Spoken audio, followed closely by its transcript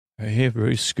Hey,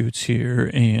 everybody, Scoots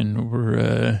here, and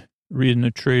we're reading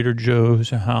the Trader Joe's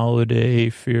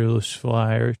Holiday Fearless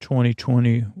Flyer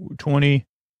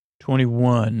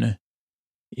 2021,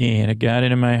 and I got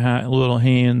it in my little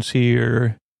hands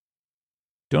here.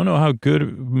 Don't know how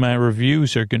good my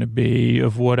reviews are going to be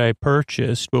of what I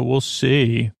purchased, but we'll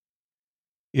see.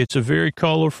 It's a very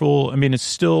colorful, it's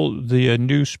still the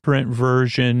newsprint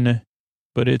version,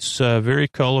 but it's very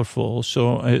colorful.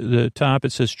 So at the top,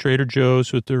 it says Trader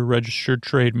Joe's with their registered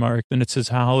trademark. Then it says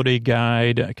Holiday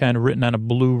Guide, kind of written on a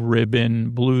blue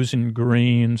ribbon, blues and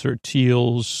greens or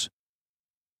teals.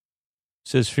 It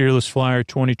says Fearless Flyer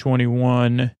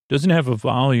 2021. Doesn't have a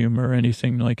volume or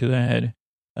anything like that.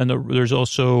 And there's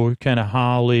also kind of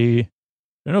holly. I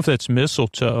don't know if that's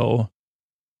mistletoe.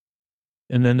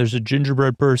 And then there's a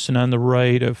gingerbread person on the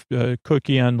right, a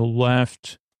cookie on the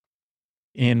left.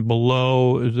 And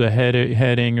below the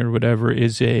heading or whatever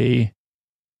is a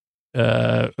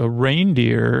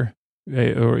reindeer,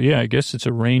 I guess it's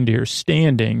a reindeer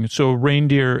standing. So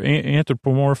reindeer,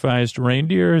 anthropomorphized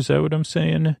reindeer, is that what I'm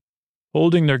saying?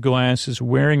 Holding their glasses,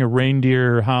 wearing a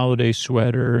reindeer holiday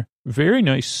sweater, very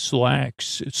nice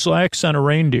slacks on a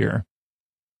reindeer.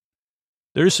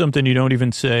 There's something you don't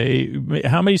even say.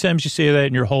 How many times you say that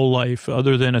in your whole life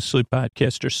other than a sleep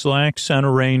podcaster? Slacks on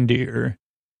a reindeer.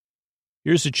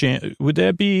 Here's a chance. Would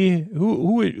that be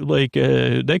who like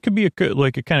that could be a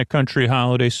kind of country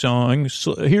holiday song.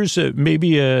 So here's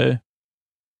maybe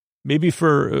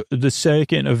for the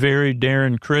second a very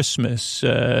daring Christmas,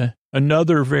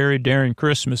 another very daring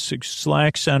Christmas.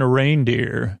 Slacks on a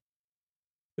reindeer.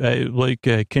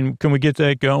 Can we get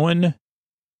that going?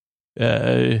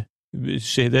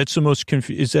 Say that's the most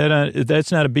is that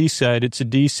that's not a B-side, it's a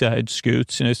D-side,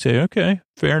 Scoots. And I say, okay,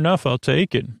 fair enough, I'll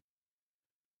take it.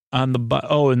 On the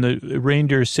and the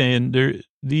reindeer is saying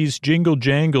these jingle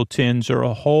jangle tins are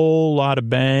a whole lot of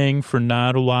bang for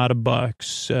not a lot of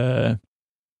bucks. Then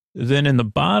in the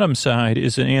bottom side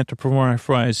is an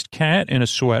anthropomorphized cat in a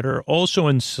sweater, also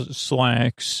in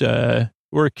slacks.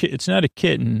 It's not a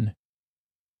kitten,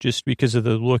 just because of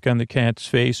the look on the cat's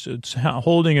face. It's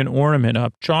holding an ornament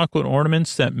up, chocolate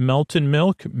ornaments that melt in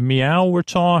milk. Meow, we're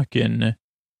talking.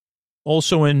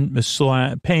 Also in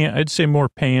I'd say more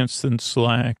pants than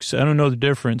slacks. I don't know the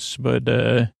difference, but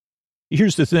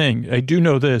here's the thing. I do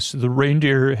know this. The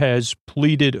reindeer has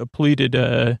pleated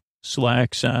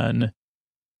slacks on,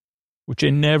 which I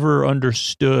never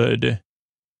understood.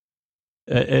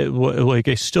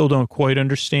 I still don't quite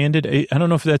understand it. I don't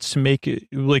know if that's to make it,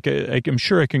 I'm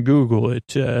sure I can Google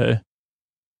it. And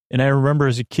I remember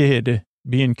as a kid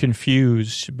being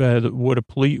confused by what a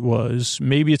pleat was.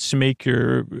 Maybe it's to make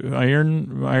your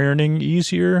ironing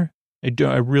easier.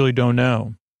 I really don't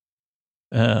know.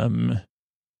 But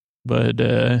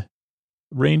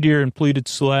reindeer and pleated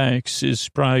slacks is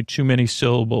probably too many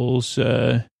syllables.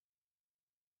 But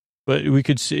we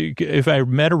could see, if I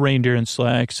met a reindeer in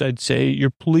slacks, I'd say,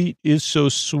 your pleat is so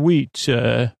sweet,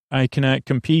 I cannot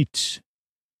compete.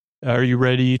 Are you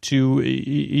ready to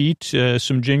eat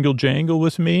some jingle jangle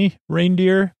with me,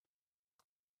 reindeer?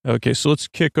 Okay, so let's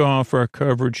kick off our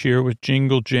coverage here with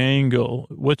Jingle Jangle.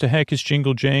 What the heck is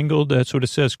Jingle Jangle? That's what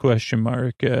it says, question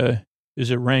mark.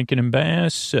 Is it Rankin and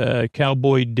Bass?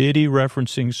 Cowboy Ditty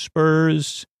referencing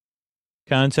Spurs?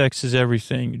 Context is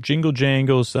everything. Jingle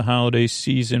Jangle is the holiday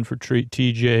season for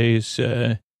TJs. It's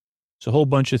a whole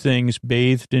bunch of things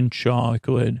bathed in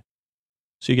chocolate.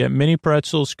 So you got mini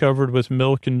pretzels covered with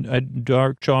milk and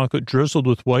dark chocolate, drizzled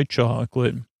with white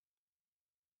chocolate.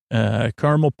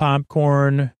 Caramel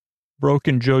popcorn,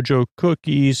 broken JoJo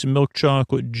cookies, milk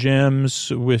chocolate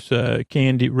gems with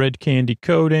red candy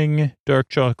coating, dark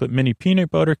chocolate mini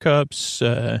peanut butter cups.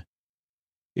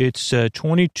 It's a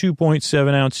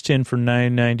 22.7 ounce tin for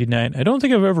 $9.99. I don't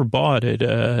think I've ever bought it.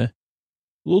 A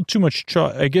little too much.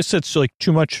 I guess that's like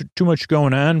too much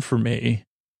going on for me.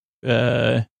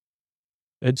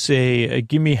 I'd say,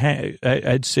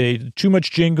 I'd say too much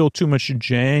jingle, too much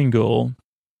jangle.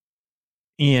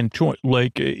 And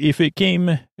if it came,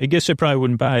 I guess I probably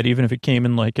wouldn't buy it even if it came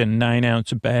in like a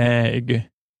 9-ounce bag.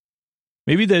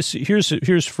 Maybe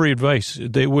here's free advice.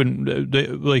 They wouldn't,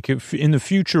 if in the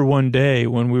future one day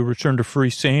when we return to free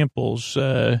samples,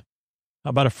 how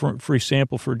about a free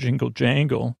sample for Jingle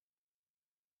Jangle?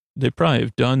 They probably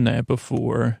have done that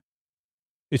before.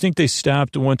 I think they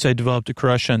stopped once I developed a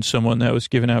crush on someone that was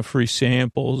giving out free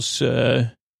samples.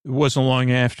 It wasn't long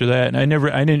after that. And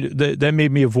that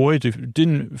made me avoid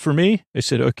it. For me, I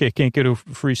said, okay, I can't get a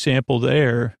free sample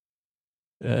there.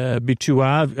 Be too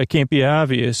obvious. I can't be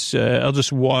obvious. I'll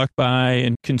just walk by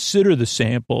and consider the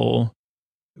sample,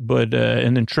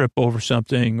 and then trip over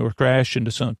something or crash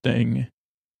into something.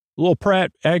 A little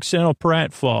accidental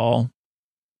pratfall.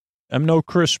 I'm no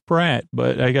Chris Pratt,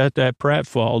 but I got that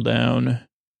pratfall down.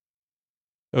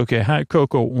 Okay, hot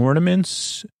cocoa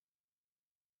ornaments.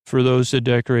 For those that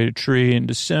decorate a tree in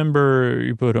December,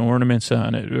 you put ornaments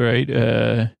on it,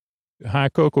 right?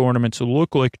 Hot cocoa ornaments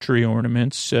look like tree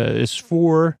ornaments. It's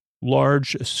 4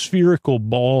 large spherical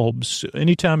bulbs.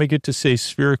 Anytime I get to say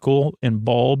spherical and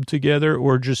bulb together,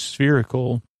 or just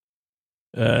spherical,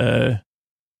 I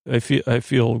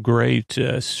feel great.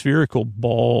 Spherical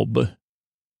bulb.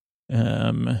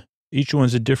 Each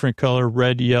one's a different color: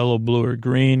 red, yellow, blue, or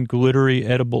green. Glittery,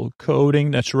 edible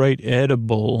coating. That's right,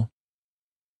 edible.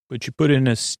 But you put in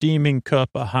a steaming cup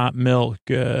of hot milk,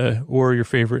 or your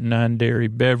favorite non-dairy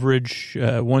beverage.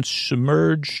 Once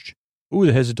submerged, ooh,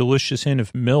 it has a delicious hint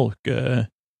of milk. This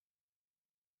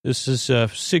is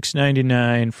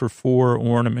 $6.99 for 4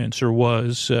 ornaments, or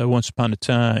was once upon a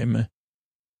time.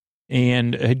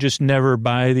 And I just never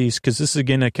buy these because this is,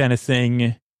 again, a kind of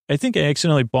thing. I think I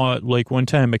accidentally bought, like, one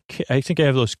time, I think I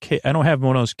have those, I don't have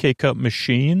one of those K-Cup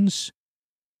machines,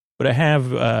 but I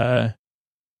have,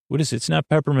 what is it? It's not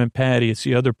peppermint patty. It's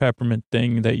the other peppermint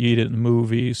thing that you eat in the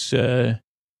movies,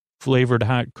 flavored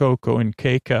hot cocoa in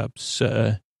K-Cups.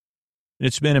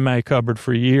 It's been in my cupboard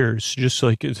for years, just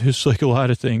like a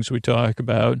lot of things we talk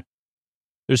about.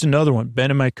 There's another one, been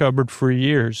in my cupboard for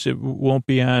years. It won't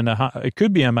be on it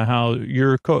could be on my house.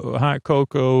 Your hot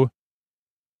cocoa's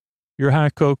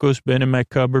been in my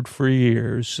cupboard for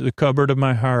years. The cupboard of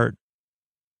my heart.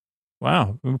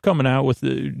 Wow, I'm coming out with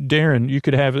Darren. You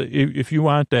could have it if you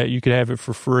want that. You could have it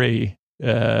for free.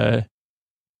 It's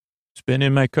been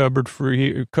in my cupboard for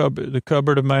the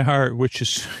cupboard of my heart, which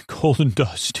is cold and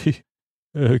dusty.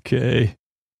 Okay.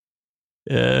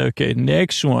 Okay,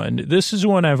 next one. This is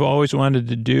one I've always wanted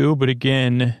to do, but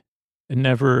again,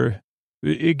 I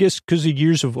guess because of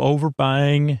years of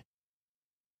overbuying,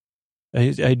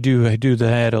 I do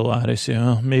that a lot. I say,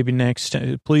 oh, maybe next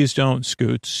time. Please don't,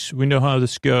 Scoots. We know how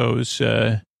this goes.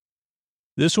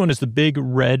 This one is the big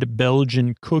red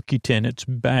Belgian cookie tin. It's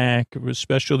back. It was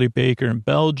specialty baker in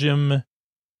Belgium.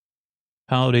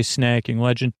 Holiday snacking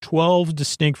legend. 12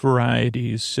 distinct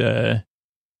varieties.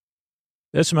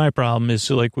 That's my problem is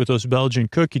like with those Belgian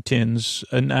cookie tins,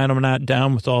 and I'm not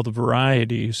down with all the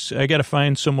varieties. I got to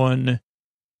find someone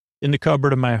in the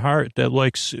cupboard of my heart that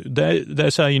likes that.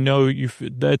 That's how you know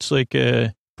that's like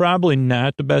probably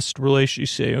not the best relation. You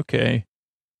say, okay,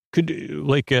 could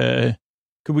we get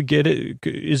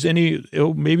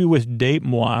it? Maybe with Date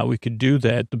Moi, we could do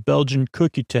that. The Belgian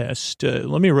cookie test.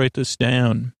 Let me write this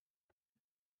down.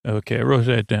 Okay, I wrote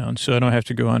that down so I don't have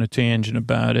to go on a tangent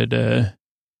about it.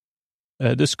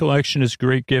 This collection is a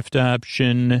great gift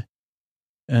option.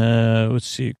 Let's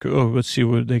see. Let's see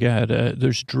what they got.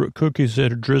 There's cookies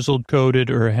that are drizzled, coated,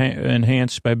 or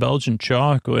enhanced by Belgian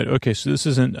chocolate. Okay, so this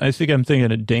isn't, I think I'm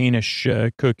thinking of Danish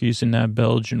cookies and not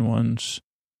Belgian ones.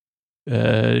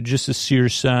 Just a sear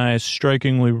size,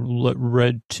 strikingly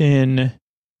red tin.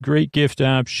 Great gift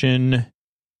option.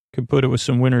 Could put it with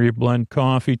some Wintery Blend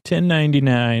coffee.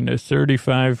 $10.99,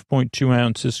 35.2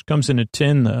 ounces. Comes in a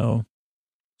tin, though.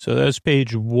 So that's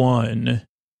page 1.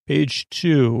 Page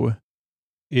 2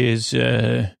 is,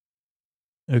 there's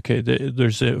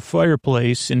a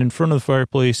fireplace, and in front of the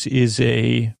fireplace is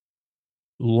a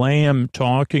lamb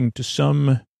talking to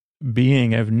some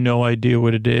being. I have no idea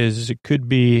what it is. It could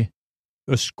be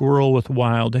a squirrel with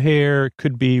wild hair. It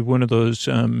could be one of those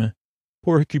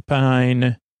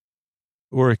porcupine,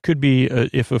 or it could be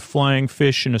if a flying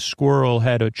fish and a squirrel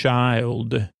had a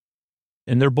child.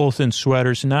 And they're both in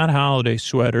sweaters, not holiday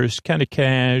sweaters, kind of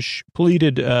cash,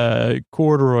 pleated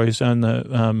corduroys on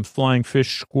the flying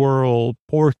fish, squirrel,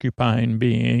 porcupine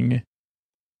being.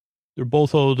 They're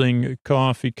both holding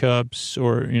coffee cups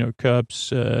or, cups.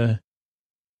 The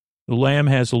lamb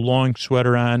has a long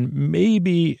sweater on.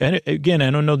 Maybe, and again,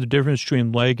 I don't know the difference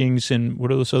between leggings and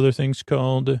what are those other things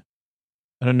called?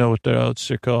 I don't know what else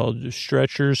they're called,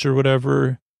 stretchers or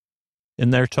whatever.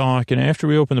 And they're talking. After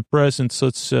we open the presents,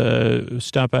 let's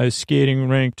stop by a skating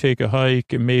rink, take a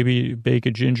hike, and maybe bake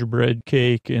a gingerbread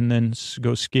cake, and then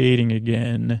go skating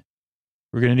again.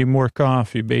 We're going to need more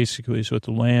coffee, basically, is what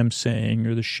the lamb's saying,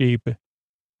 or the sheep.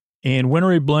 And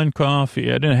Wintery Blend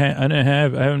coffee. I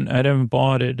haven't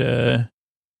bought it.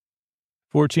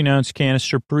 14-ounce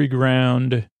canister,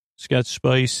 pre-ground. It's got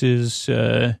spices.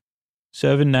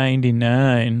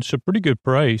 $7.99. So pretty good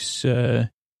price.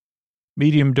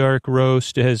 Medium dark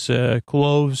roast. It has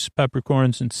cloves,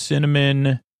 peppercorns, and cinnamon.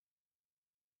 I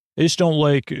just don't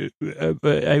like,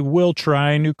 I will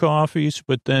try new coffees,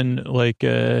 but then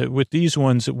with these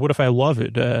ones, what if I love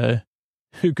it?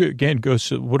 Again,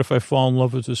 what if I fall in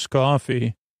love with this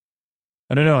coffee?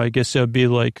 I don't know. I guess that would be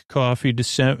like coffee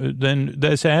December. Then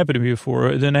that's happened to me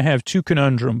before. Then I have two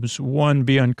conundrums. One,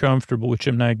 be uncomfortable, which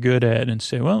I'm not good at, and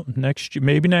say, well,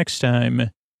 maybe next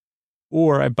time.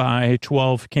 Or I buy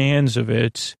 12 cans of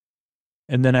it,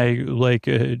 and then I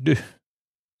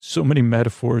so many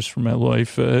metaphors for my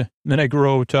life. Then I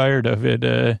grow tired of it.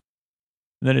 Then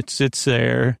it sits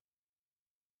there.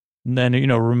 And then,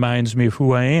 reminds me of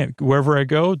who I am. Wherever I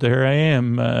go, there I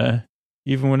am.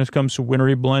 Even when it comes to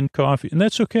Wintery Blend coffee. And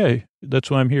that's okay.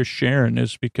 That's why I'm here sharing,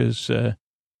 is because I'm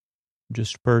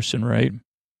just a person, right?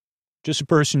 Just a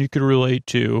person you could relate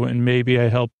to. And maybe I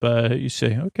help you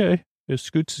say, okay,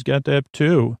 Scoots has got that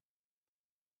too.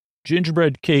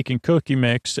 Gingerbread cake and cookie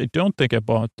mix. I don't think I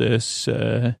bought this.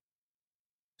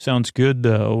 Sounds good,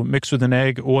 though. Mixed with an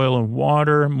egg, oil, and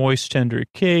water. Moist, tender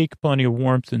cake. Plenty of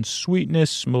warmth and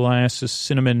sweetness. Molasses,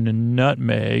 cinnamon, and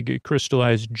nutmeg.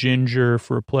 Crystallized ginger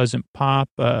for a pleasant pop.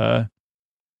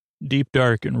 Deep,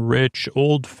 dark, and rich.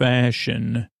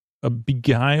 Old-fashioned. A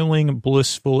beguiling,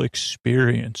 blissful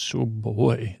experience. Oh,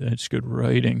 boy. That's good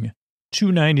writing.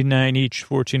 $2.99 each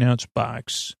 14-ounce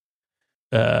box.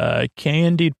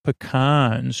 Candied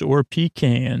pecans or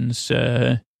pecans.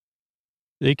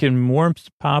 They can warmth,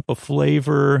 pop a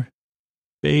flavor,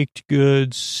 baked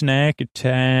goods, snack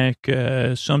attack,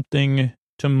 something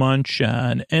to munch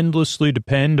on. Endlessly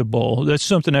dependable. That's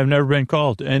something I've never been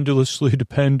called. Endlessly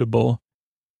dependable.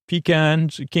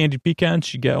 Pecans, candied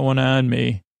pecans, you got one on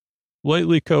me.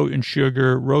 Lightly coat in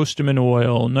sugar, roast them in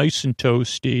oil, nice and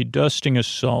toasty, dusting of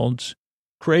salt,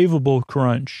 craveable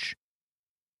crunch.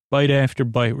 Bite after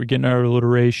bite. We're getting our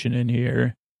alliteration in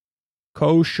here.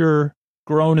 Kosher,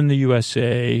 grown in the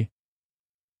USA,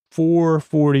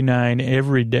 $4.49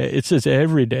 every day. It says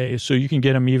every day, so you can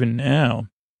get them even now.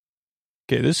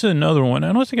 Okay, this is another one.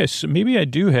 I don't think maybe I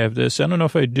do have this. I don't know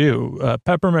if I do.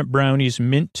 Peppermint brownies,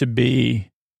 mint to be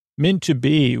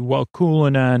while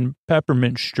cooling on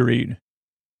Peppermint Street.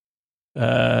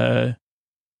 I'm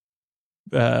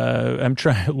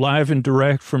trying live and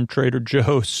direct from Trader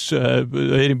Joe's.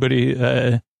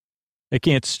 Anybody, I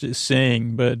can't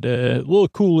sing, but a little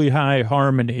Cooley High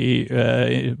harmony,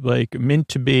 like mint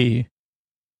to be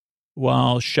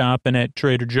while shopping at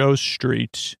Trader Joe's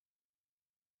Street.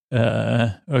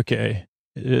 Okay.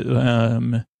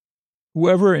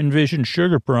 Whoever envisioned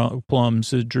sugar plums,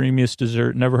 the dreamiest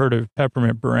dessert, never heard of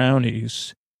peppermint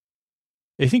brownies.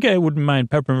 I think I wouldn't mind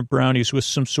peppermint brownies with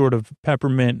some sort of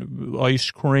peppermint ice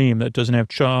cream that doesn't have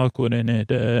chocolate in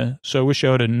it. So I wish I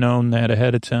would have known that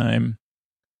ahead of time.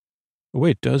 Oh,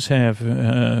 wait, it does have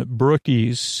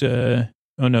Brookies.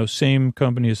 Oh, no, same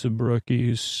company as the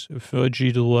Brookies.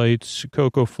 Fudgy Delights,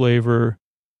 cocoa flavor,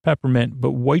 peppermint,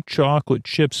 but white chocolate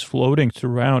chips floating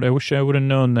throughout. I wish I would have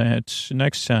known that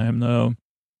next time, though.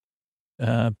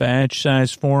 Batch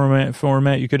size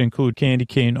format. You could include candy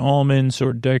cane almonds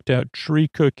or decked out tree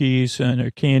cookies and a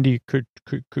candy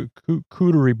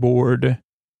charcuterie board,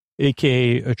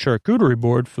 aka a charcuterie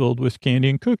board filled with candy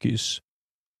and cookies.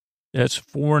 That's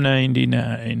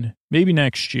 $4.99. Maybe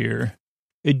next year.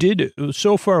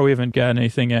 So far we haven't got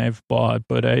anything I've bought,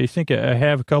 but I think I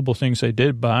have a couple things I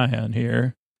did buy on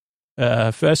here.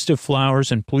 Festive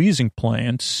flowers and pleasing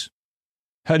plants.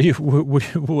 How do you,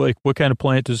 what kind of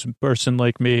plant does a person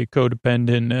like me,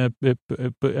 codependent,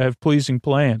 have pleasing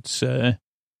plants?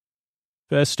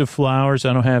 Festive flowers,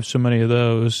 I don't have so many of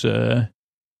those.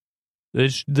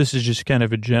 This is just kind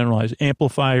of a generalized.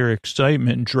 Amplify your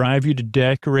excitement and drive you to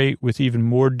decorate with even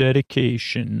more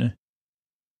dedication.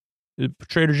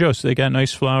 Trader Joe's, they got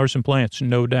nice flowers and plants,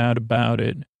 no doubt about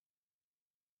it.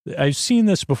 I've seen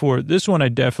this before. This one I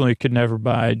definitely could never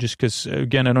buy just because,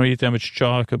 again, I don't eat that much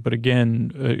chocolate. But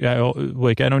again, I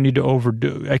don't need to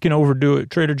overdo it. I can overdo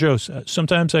it. Trader Joe's,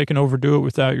 sometimes I can overdo it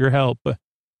without your help.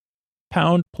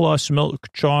 Pound plus milk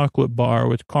chocolate bar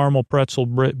with caramel pretzel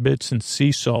bits and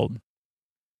sea salt.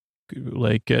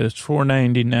 It's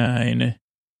 $4.99.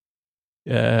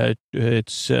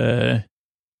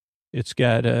 It's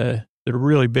got they're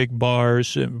really big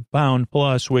bars. Pound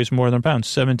plus weighs more than a pound,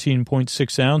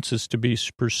 17.6 ounces to be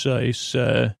precise.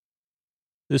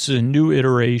 This is a new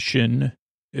iteration.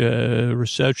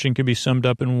 Reception can be summed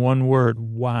up in one word.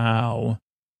 Wow.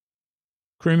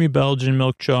 Creamy Belgian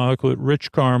milk chocolate,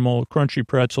 rich caramel, crunchy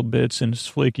pretzel bits, and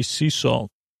flaky sea salt.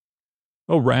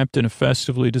 Oh, wrapped in a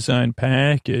festively designed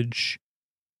package.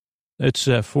 That's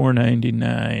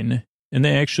 $4.99. And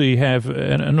they actually have,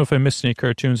 I don't know if I missed any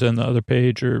cartoons on the other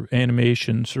page or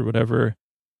animations or whatever.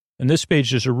 And this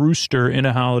page is a rooster in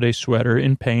a holiday sweater,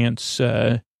 in pants,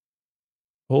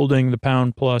 holding the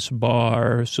pound plus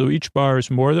bar. So each bar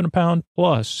is more than a pound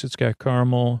plus. It's got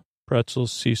caramel,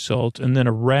 pretzels, sea salt, and then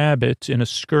a rabbit in a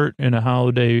skirt and a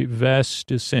holiday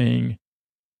vest is saying,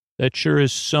 that sure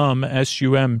is some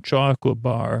SUM chocolate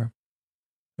bar.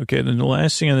 Okay, then the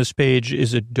last thing on this page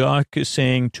is a duck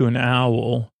saying to an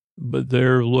owl, but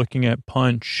they're looking at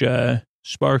punch,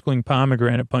 sparkling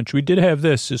pomegranate punch. We did have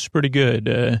this. It's pretty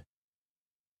good.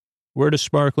 Where do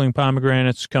sparkling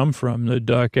pomegranates come from? The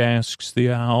duck asks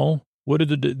the owl. What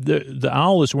did the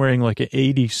owl is wearing like an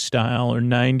 80s style or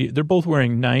 90. They're both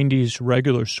wearing 90s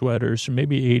regular sweaters, or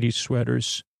maybe 80s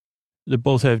sweaters. They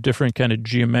both have different kind of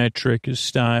geometric,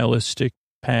 stylistic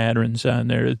patterns on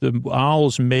there. The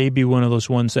owls may be one of those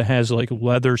ones that has like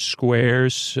leather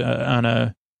squares on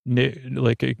a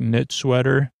knit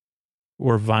sweater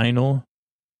or vinyl.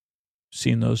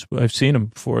 Seen those. I've seen them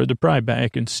before. They're probably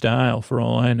back in style for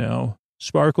all I know.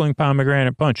 Sparkling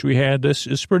pomegranate punch. We had this.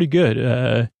 It's pretty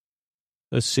good.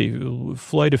 Let's see.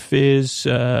 Flight of Fizz.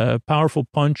 Powerful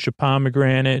punch of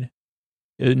pomegranate.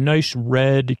 Nice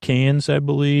red cans, I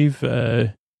believe.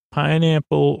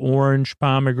 Pineapple, orange,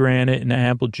 pomegranate, and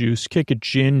apple juice. Kick of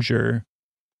ginger.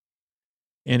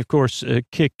 And, of course,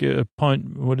 kick a punch.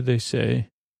 What did they say?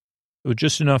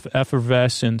 Just enough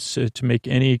effervescence to make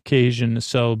any occasion a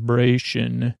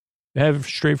celebration. Have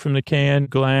straight from the can,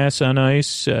 glass on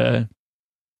ice,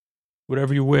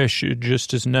 whatever you wish,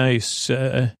 just as nice.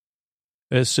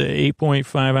 That's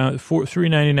 8.5 ounce,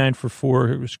 $3.99 for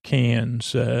 4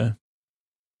 cans. And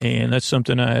that's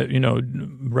something I,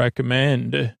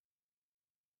 recommend.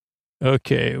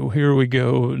 Okay, well, here we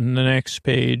go. The next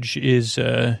page is,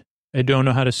 I don't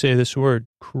know how to say this word.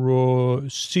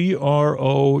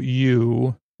 C-R-O-U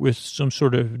with some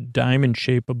sort of diamond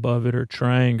shape above it or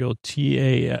triangle.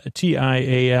 T-I-A-L,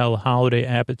 holiday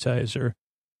appetizer.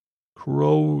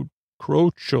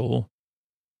 Crotial.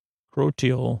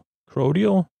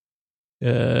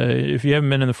 If you haven't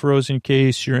been in the frozen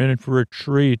case, you're in it for a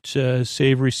treat.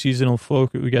 Savory seasonal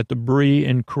folk. We got the brie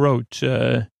and crote.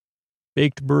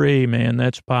 Baked brie, man,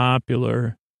 that's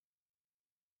popular.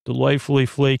 Delightfully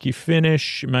flaky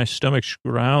finish. My stomach's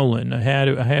growling. I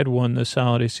had one this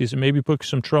holiday season. Maybe put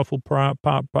some truffle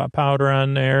powder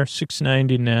on there.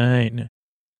 $6.99.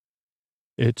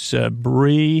 It's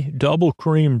brie, double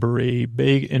cream brie,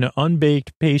 in an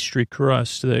unbaked pastry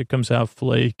crust that comes out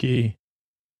flaky.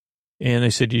 And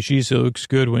they said, geez, it looks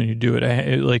good when you do it.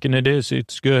 And it is.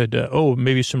 It's good.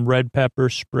 Maybe some red pepper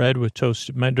spread with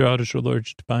toasted. My daughters are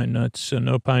allergic to pine nuts, so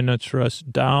no pine nuts for us.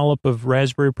 Dollop of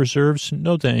raspberry preserves.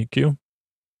 No, thank you.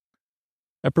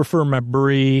 I prefer my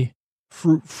brie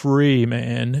fruit-free,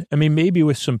 man. I mean, maybe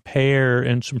with some pear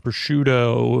and some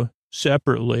prosciutto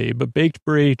separately, but baked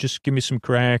brie, just give me some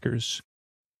crackers.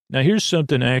 Now, here's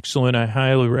something excellent I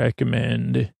highly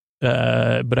recommend.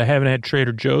 But I haven't had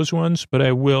Trader Joe's ones, but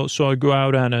I will. So I'll go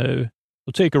out I'll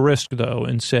take a risk though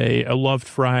and say I loved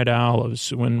fried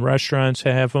olives. When restaurants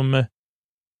have them,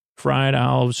 fried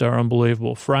olives are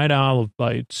unbelievable. Fried olive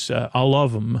bites, I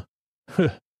love them.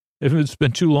 If it's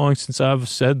been too long since I've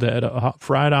said that,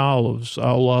 fried olives,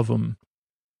 I love them.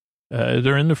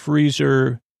 They're in the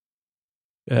freezer.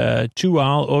 2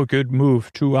 olive, good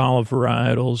move. 2 olive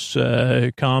varietals,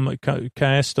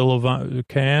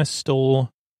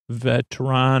 Castel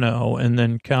Veterano, and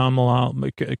then Cal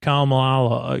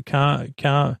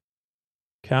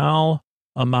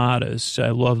Amadas. I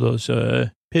love those.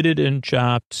 Pitted and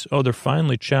chopped. Oh, they're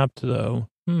finely chopped though.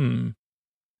 So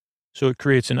it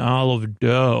creates an olive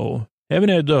dough. Haven't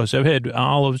had those. I've had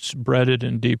olives breaded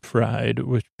and deep fried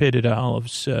with pitted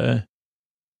olives.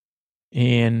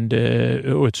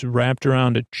 It's wrapped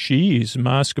around a cheese,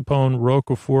 mascarpone,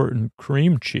 roquefort, and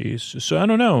cream cheese. So I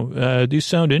don't know. These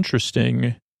sound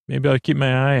interesting. Maybe I'll keep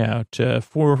my eye out.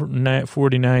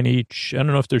 $4.49 each. I don't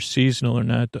know if they're seasonal or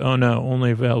not. Oh, no,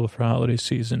 only available for holiday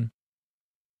season.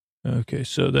 Okay,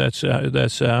 so that's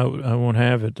out. I won't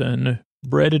have it then.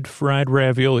 Breaded fried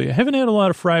ravioli. I haven't had a lot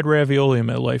of fried ravioli in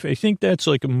my life. I think that's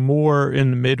like more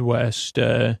in the Midwest,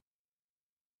 but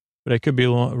I could be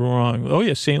wrong. Oh,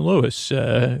 yeah, St. Louis.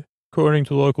 According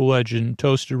to local legend,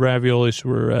 toasted raviolis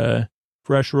were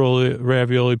fresh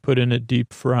ravioli put in a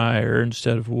deep fryer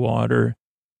instead of water.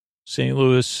 St.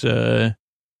 Louis is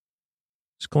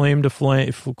claimed to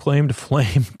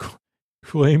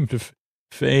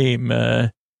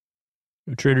fame.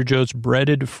 Trader Joe's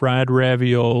breaded fried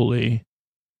ravioli,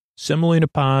 semolina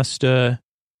pasta,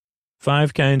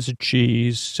 5 kinds of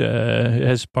cheese. It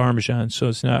has Parmesan, so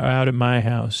it's not out at my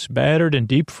house. Battered and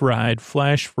deep fried,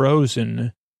 flash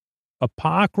frozen,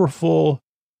 apocryphal.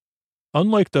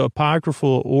 Unlike the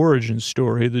apocryphal origin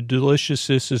story, the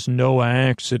deliciousness is no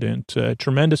accident.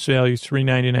 Tremendous value,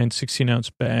 $3.99, 16-ounce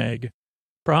bag.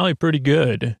 Probably pretty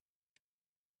good.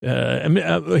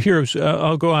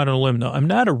 I'll go out on a limb though. I'm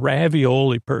not a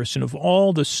ravioli person. Of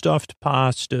all the stuffed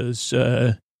pastas,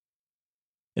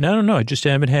 and I don't know, I just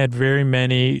haven't had very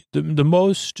many. The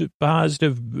most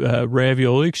positive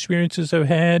ravioli experiences I've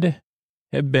had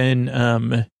have been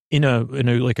in a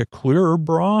like a clearer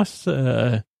broth.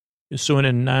 So in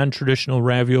a non-traditional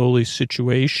ravioli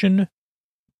situation,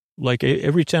 like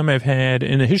every time I've had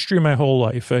in the history of my whole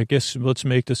life, I guess let's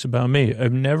make this about me.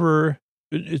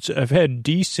 I've had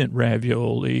decent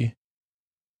ravioli,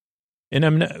 and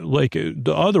I'm not like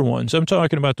the other ones. I'm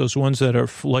talking about those ones that are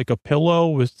like a pillow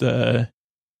with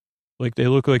like they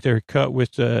look like they're cut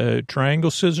with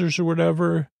triangle scissors or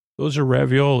whatever. Those are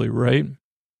ravioli, right?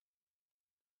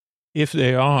 If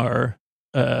they are,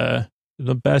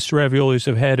 the best raviolis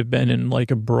I've had have been in like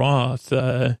a broth.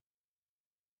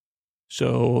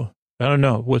 So I don't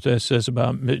know what that says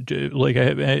about like,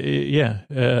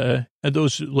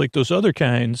 those like those other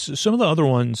kinds. Some of the other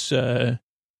ones I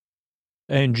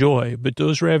enjoy, but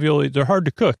those ravioli, they're hard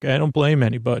to cook. I don't blame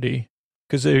anybody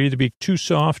because they either be too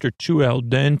soft or too al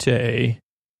dente,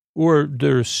 or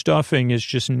their stuffing is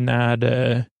just not.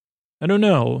 I don't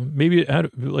know. Maybe I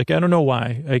don't know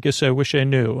why. I guess I wish I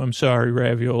knew. I'm sorry,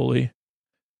 ravioli.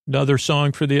 Another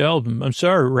song for the album. I'm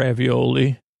sorry,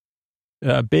 ravioli.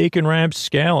 Bacon wrapped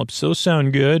scallops. Those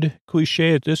sound good.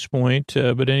 Cliche at this point,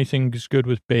 but anything's good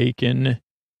with bacon.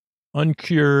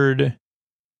 Uncured.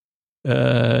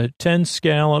 10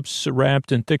 scallops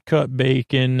wrapped in thick cut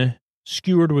bacon,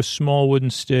 skewered with small wooden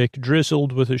stick,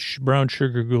 drizzled with a brown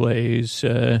sugar glaze.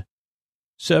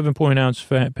 7-ounce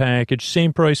fat package.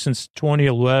 Same price since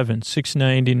 2011,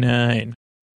 $6.99.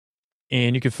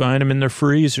 And you can find them in their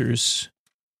freezers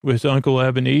with Uncle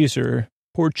Ebenezer.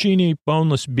 Porcini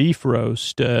boneless beef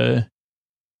roast. I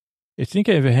think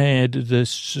I've had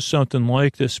something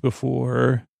like this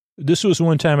before. This was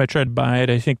one time I tried to buy it.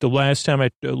 I think the last time I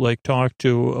talked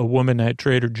to a woman at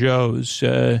Trader Joe's,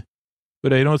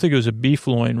 but I don't think it was a beef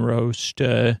loin roast.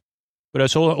 But I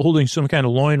was holding some kind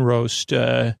of loin roast,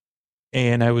 and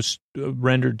I was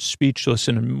rendered speechless.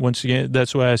 And once again,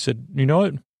 that's why I said, you know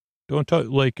what? Don't talk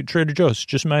like Trader Joe's.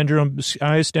 Just mind your own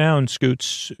eyes down,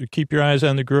 Scoots. Keep your eyes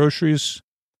on the groceries.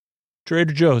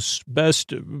 Trader Joe's,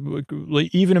 best,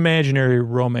 even imaginary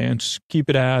romance. Keep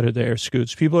it out of there,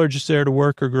 Scoots. People are just there to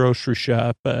work or grocery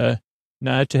shop,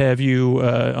 not to have you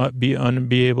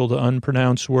be able to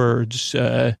unpronounce words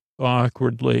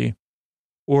awkwardly,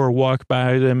 or walk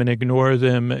by them and ignore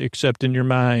them, except in your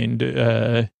mind.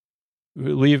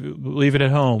 Leave it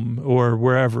at home or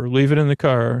wherever. Leave it in the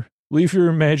car. Leave your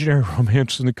imaginary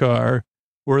romance in the car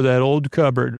or that old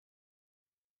cupboard.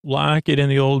 Lock it in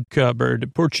the old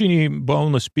cupboard. Porcini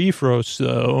boneless beef roast,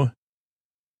 though.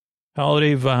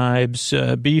 Holiday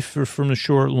vibes. Beef from the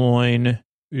short loin.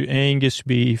 Angus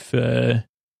beef.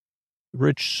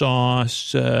 Rich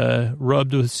sauce.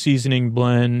 Rubbed with seasoning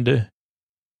blend.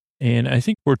 And I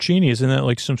think porcini, isn't that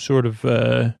like some sort of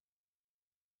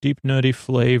deep nutty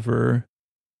flavor?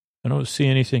 I don't see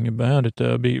anything about it,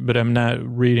 though, but I'm not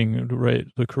reading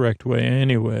the correct way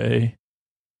anyway.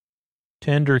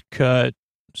 Tender cut,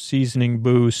 seasoning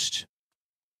boost.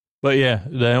 But yeah,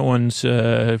 that one's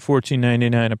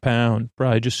 $14.99 a pound.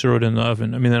 Probably just throw it in the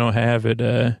oven. I mean, they don't have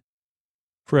it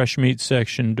fresh meat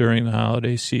section during the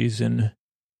holiday season.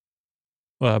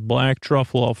 Black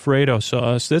truffle Alfredo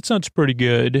sauce. That sounds pretty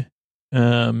good.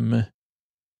 I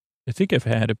think I've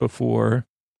had it before.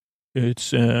 It's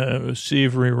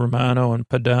savory Romano and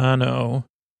Padano,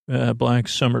 black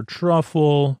summer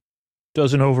truffle.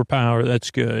 Doesn't overpower. That's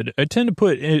good. I tend to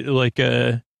put it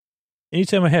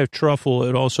anytime I have truffle,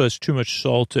 it also has too much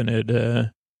salt in it.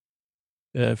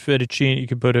 Fettuccine, you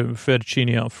can put a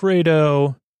fettuccine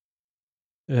Alfredo,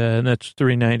 and that's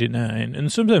 $3.99.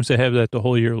 And sometimes I have that the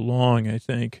whole year long, I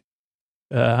think.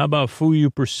 How about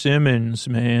Fuyu persimmons,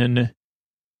 man?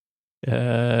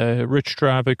 Rich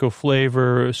tropical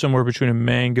flavor, somewhere between a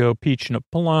mango, peach, and a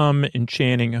plum,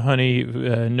 enchanting honey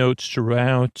notes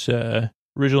throughout.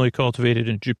 Originally cultivated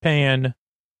in Japan.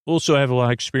 Also, I have a lot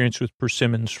of experience with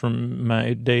persimmons from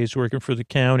my days working for the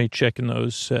county, checking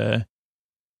those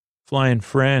flying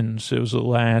friends. It was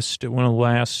one of the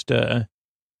last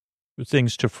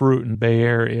things to fruit in Bay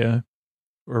Area,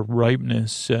 or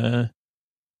ripeness. You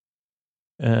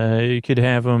could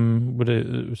have them with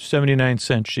a 79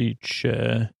 cents each,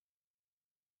 a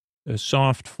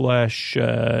soft flesh,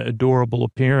 adorable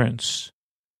appearance.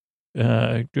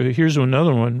 Here's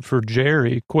another one for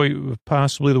Jerry, quite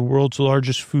possibly the world's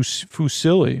largest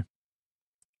fusilli.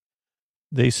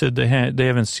 They said they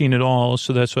haven't seen it all,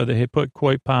 so that's why they put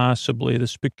quite possibly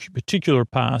this particular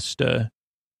pasta,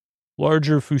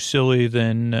 larger fusilli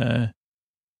than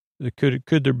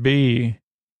could there be.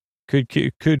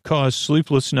 could cause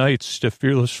sleepless nights to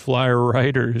fearless flyer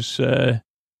riders.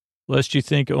 Lest you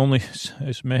think only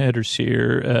this matters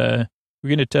here. We're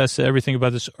going to test everything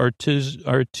about this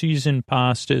artisan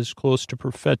pasta is close to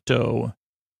perfetto.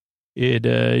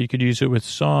 You could use it with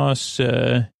sauce.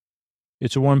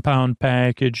 It's a 1 pound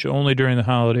package only during the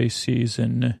holiday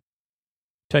season.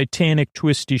 Titanic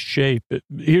twisty shape.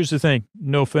 Here's the thing.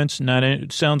 No offense.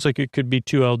 It sounds like it could be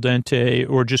too al dente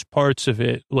or just parts of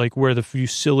it, like where the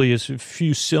fusilli is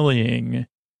fusilling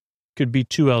could be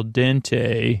too al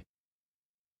dente,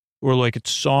 or like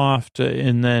it's soft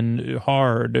and then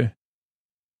hard.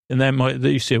 And that might,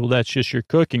 you say, well, that's just your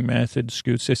cooking method,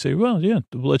 Scoots. They say, well, yeah,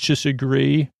 let's just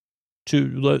agree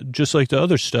to, just like the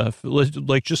other stuff.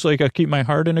 Just like I keep my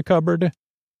heart in a cupboard,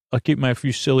 I'll keep my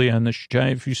fusilli on the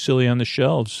giant fusilli on the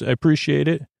shelves. I appreciate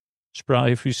it. There's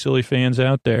probably a few silly fans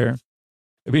out there.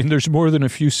 I mean, there's more than a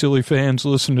few silly fans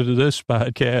listening to this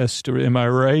podcast. Am I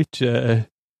right?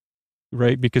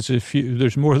 Right, because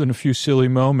there's more than a few silly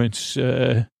moments.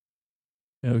 Okay,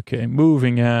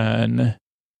 moving on.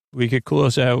 We could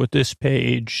close out with this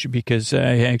page because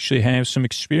I actually have some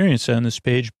experience on this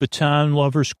page. Baton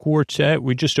Lovers Quartet.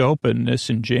 We just opened this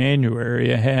in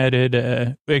January. I had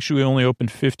it. Actually, we only opened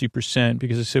 50%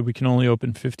 because I said we can only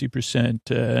open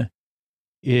 50%.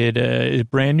 It is a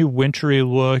brand new wintry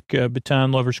look.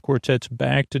 Baton Lovers Quartet's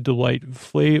back to delight.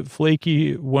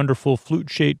 Flaky, wonderful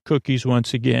flute-shaped cookies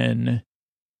once again.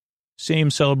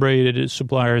 Same celebrated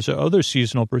suppliers of other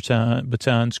seasonal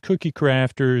batons. Cookie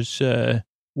Crafters,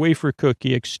 wafer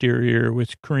cookie exterior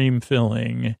with cream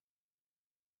filling.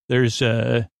 There's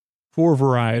 4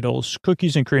 varietals.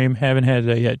 Cookies and cream, haven't had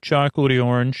that yet. Chocolatey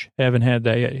orange, haven't had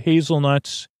that yet.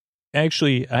 Hazelnuts,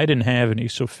 actually, I didn't have any.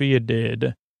 Sophia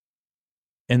did.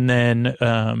 And then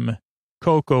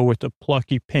cocoa with the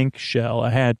plucky pink shell. I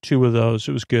had 2 of those.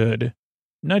 It was good.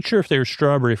 I'm not sure if they were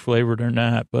strawberry flavored or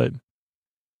not, but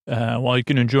while you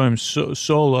can enjoy them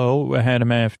solo, I had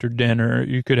them after dinner.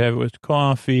 You could have it with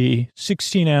coffee,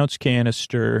 16-ounce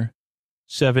canister,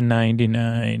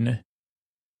 $7.99,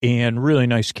 and really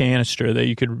nice canister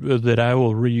that I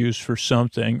will reuse for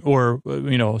something, or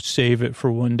save it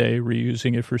for one day,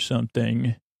 reusing it for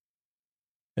something.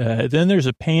 Then there's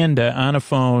a panda on a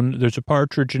phone. There's a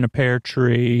partridge in a pear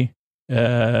tree.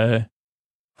 4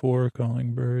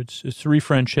 calling birds. 3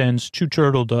 French hens, 2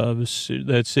 turtle doves.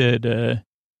 That's it.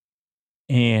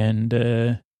 And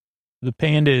the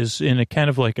panda is in a kind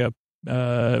of like a,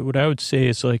 what I would say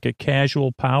is like a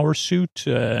casual power suit,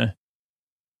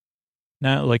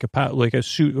 not like a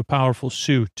suit, a powerful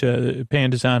suit.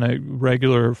 Panda's on a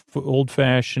regular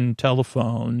old-fashioned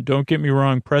telephone. Don't get me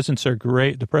wrong, presents are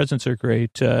great. The presents are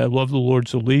great. I love the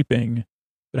Lords of Leaping.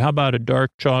 But how about a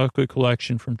dark chocolate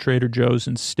collection from Trader Joe's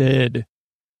instead?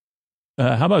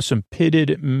 How about some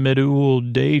pitted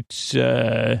medjool dates,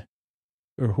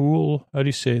 or hool, how do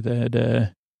you say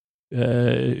that?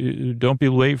 Don't be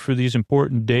late for these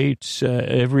important dates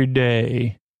every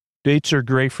day. Dates are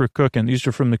great for cooking. These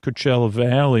are from the Coachella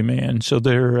Valley, man. So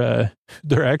they're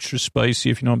extra spicy,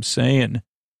 if you know what I'm saying.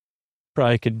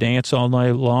 Probably could dance all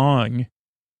night long.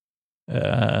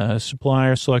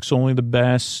 Supplier selects only the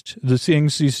best. The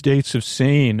things these dates have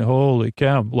seen, holy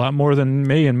cow, a lot more than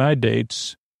me and my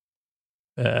dates.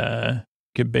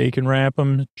 Could bacon wrap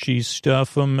them, cheese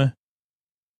stuff them.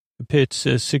 Pit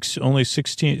says 6 to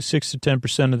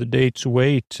 10% of the date's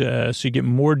weight. So you get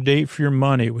more date for your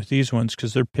money with these ones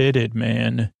because they're pitted,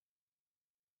 man.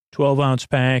 12-ounce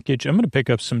package. I'm going to pick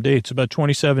up some dates, about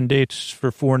 27 dates for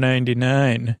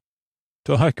 $4.99.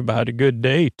 Talk about a good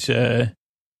date.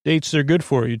 Dates are good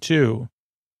for you, too.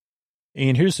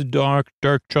 And here's the dark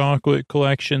chocolate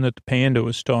collection that the panda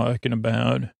was talking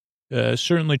about.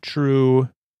 Certainly true.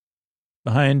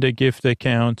 Behind a gift that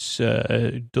counts,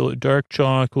 dark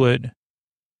chocolate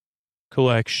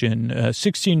collection,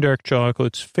 16 dark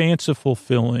chocolates, fanciful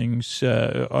fillings,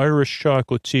 Irish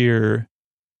chocolatier,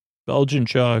 Belgian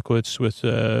chocolates with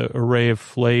an array of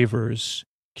flavors,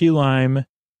 key lime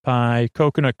pie,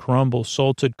 coconut crumble,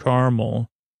 salted caramel.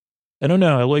 I don't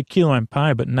know, I like key lime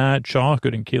pie, but not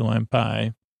chocolate in key lime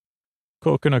pie.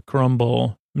 Coconut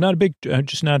crumble. I'm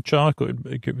just not a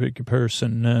chocolate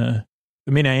person. I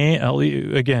mean,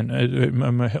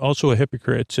 I'm also a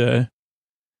hypocrite,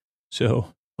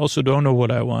 so also don't know what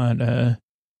I want.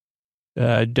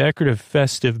 Decorative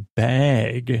festive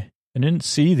bag. I didn't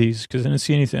see these because I didn't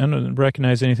see anything. I don't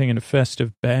recognize anything in a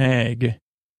festive bag.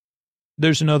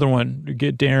 There's another one.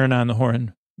 Get Darren on the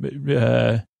horn.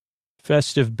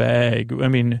 Festive bag. I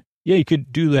mean, yeah, you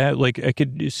could do that. Like, I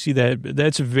could see that.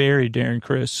 That's very Darren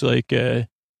Chris. Like, a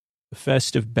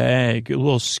festive bag, a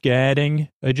little scatting.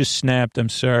 I just snapped. I'm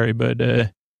sorry, but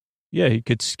Yeah, you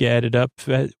could scat it up.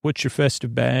 What's your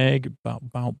festive bag?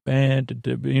 About bad.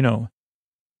 You know,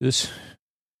 this.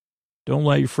 Don't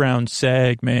let your frown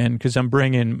sag, man, because I'm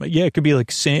bringing. Yeah, it could be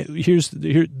like here.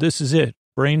 This is it.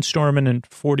 Brainstorming and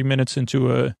 40 minutes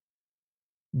into a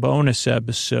bonus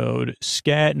episode,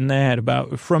 scatting that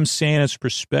about from Santa's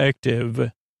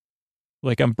perspective.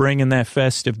 Like I'm bringing that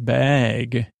festive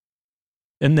bag.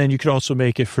 And then you could also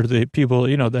make it for the people,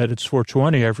 you know, that it's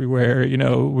 420 everywhere. You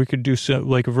know, we could do some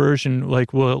like a version,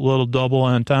 like a little double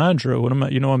entendre.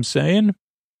 You know what I'm saying?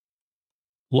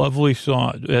 Lovely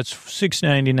thought. That's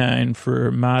 $6.99 for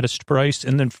modest price.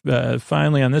 And then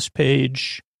finally on this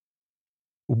page,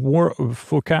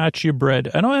 focaccia bread.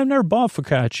 I've never bought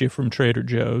focaccia from Trader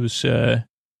Joe's.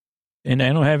 And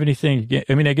I don't have anything.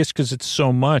 I mean, I guess because it's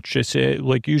so much. I say,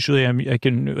 like, usually I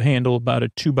can handle about a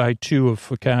 2x2 of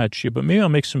focaccia, but maybe I'll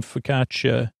make some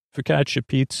focaccia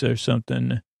pizza or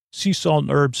something. Sea salt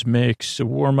and herbs mix, a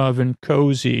warm oven,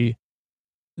 cozy,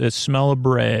 the smell of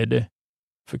bread,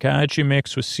 focaccia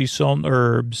mix with sea salt and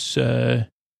herbs.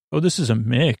 This is a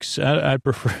mix. I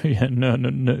prefer, yeah, no,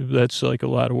 that's like a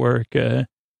lot of work.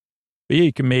 But yeah,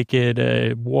 you can make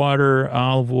it water,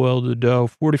 olive oil, the dough,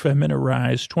 45-minute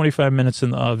rise, 25 minutes in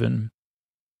the oven.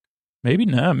 Maybe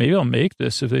not. Maybe I'll make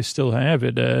this if they still have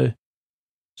it.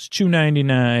 It's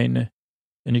 $2.99,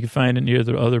 and you can find it near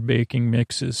the other baking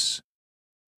mixes.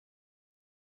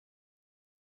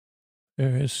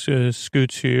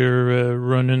 Scoots here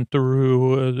running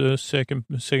through the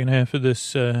second half of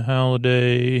this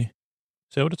holiday.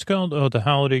 Is that what it's called? Oh, the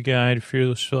Holiday Guide,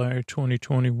 Fearless Flyer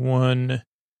 2021.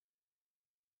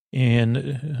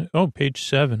 And, page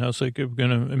 7. I was like, I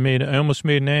almost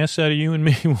made an ass out of you and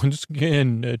me once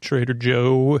again, Trader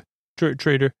Joe,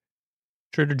 Trader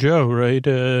Joe, right?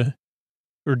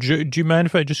 Or do you mind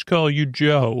if I just call you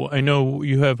Joe? I know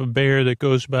you have a bear that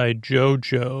goes by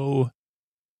Jojo.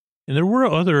 And there were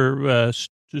other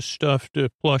stuffed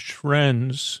plush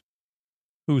friends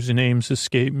whose names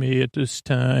escape me at this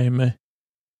time.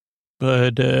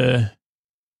 But,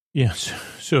 yes,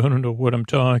 so I don't know what I'm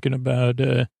talking about.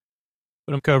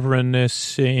 But I'm covering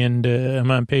this, and I'm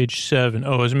on page 7.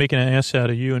 I was making an ass out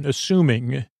of you and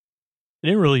assuming. I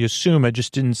didn't really assume. I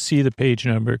just didn't see the page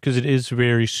number because it is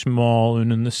very small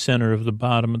and in the center of the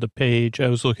bottom of the page. I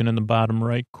was looking in the bottom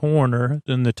right corner,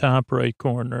 then the top right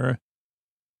corner.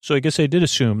 So I guess I did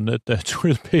assume that that's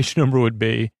where the page number would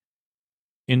be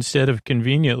instead of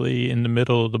conveniently in the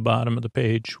middle of the bottom of the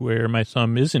page where my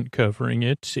thumb isn't covering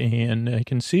it and I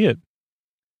can see it.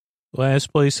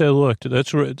 Last place I looked,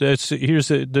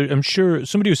 I'm sure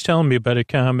somebody was telling me about a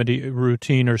comedy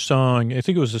routine or song. I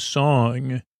think it was a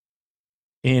song.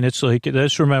 And it's like,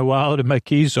 that's where my wallet and my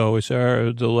keys always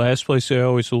are. The last place I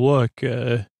always look,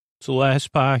 it's the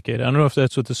last pocket. I don't know if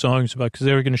that's what the song's about because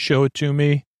they were going to show it to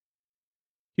me.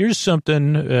 Here's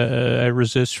something I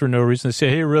resist for no reason. They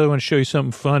say, hey, I really want to show you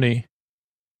something funny.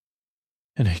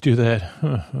 And I do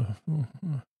that.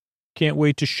 Can't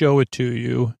wait to show it to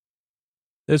you.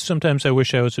 That's sometimes I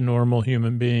wish I was a normal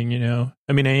human being, you know.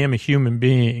 I mean, I am a human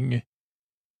being.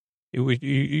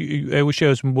 I wish I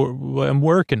was more. I'm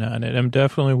working on it. I'm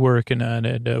definitely working on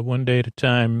it, one day at a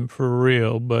time, for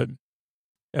real. But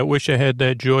I wish I had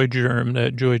that joy germ,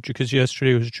 because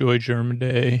yesterday was Joy Germ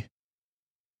Day.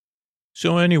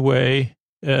 So anyway,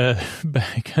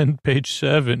 back on page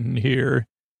 7 here.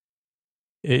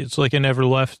 It's like I never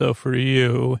left, though, for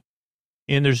you.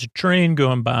 And there's a train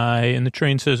going by, and the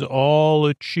train says, all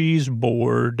a cheese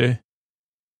board.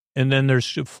 And then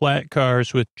there's flat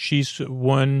cars with cheese,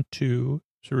 1, 2,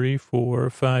 3, 4,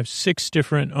 5, 6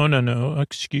 different,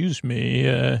 excuse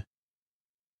me,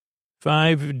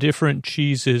 5 different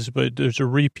cheeses, but there's a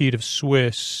repeat of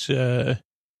Swiss. There's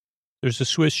a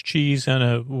Swiss cheese on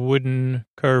a wooden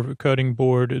cutting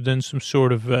board, then some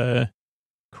sort of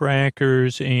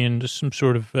crackers and some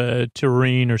sort of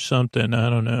terrine or something, I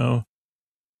don't know.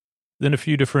 Then a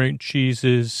few different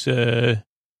cheeses, then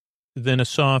a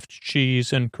soft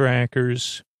cheese and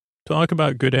crackers. Talk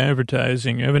about good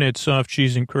advertising. I haven't had soft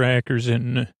cheese and crackers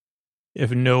and I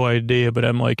have no idea, but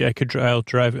I'm like, I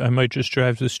might just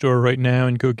drive to the store right now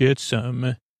and go get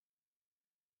some.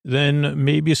 Then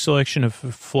maybe a selection of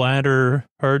flatter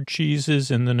hard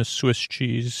cheeses and then a Swiss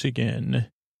cheese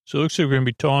again. So it looks like we're going to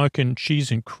be talking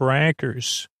cheese and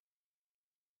crackers.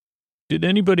 Did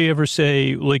anybody ever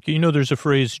say, like, there's a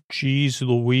phrase, geez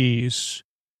Louise.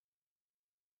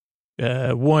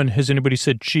 Has anybody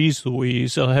said cheese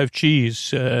Louise? I'll have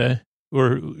cheese.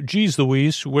 Or geez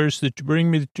Louise, bring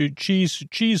me the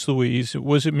cheese Louise.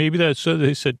 Was it maybe that, so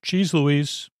they said cheese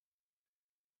Louise?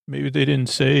 Maybe they didn't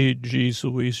say geez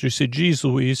Louise. They said geez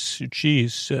Louise,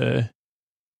 cheese.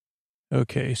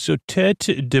 Okay, so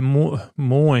Tete de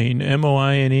Moine,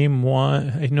 M-O-I-N-E,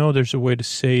 I know there's a way to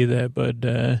say that,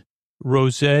 but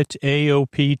Rosette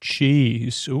AOP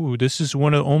cheese. Ooh, this is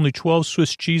one of only 12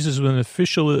 Swiss cheeses with an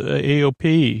official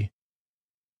AOP.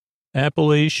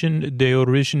 Appellation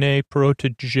d'origine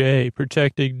protégée,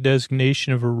 protected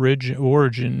designation of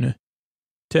origin.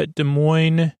 Tete de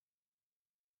Moine.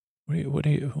 How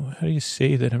do you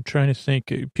say that? I'm trying to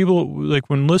think. People, like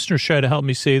when listeners try to help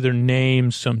me say their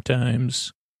names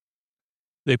sometimes,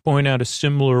 they point out a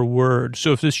similar word.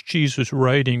 So if this cheese was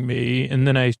writing me and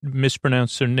then I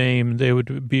mispronounced their name, they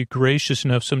would be gracious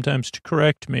enough sometimes to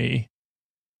correct me.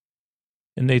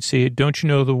 And they'd say, don't you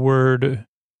know the word,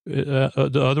 the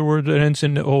other word that ends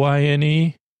in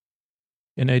O-I-N-E?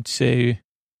 And I'd say,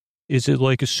 is it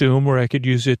like assume where I could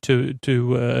use it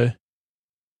to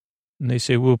and they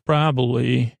say, well,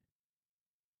 probably.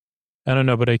 I don't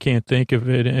know, but I can't think of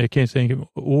it. I can't think of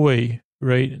oi,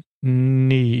 right?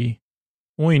 Knee.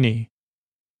 Oiny.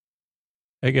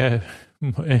 I got.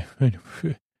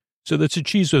 So that's a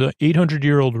cheese with an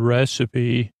 800-year-old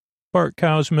recipe. Part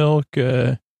cow's milk,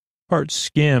 part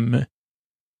skim.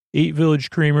 8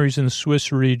 village creameries in the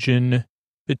Swiss region.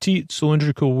 Petite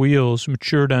cylindrical wheels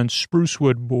matured on spruce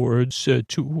wood boards. Oh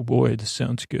boy, this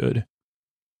sounds good.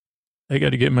 I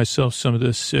got to get myself some of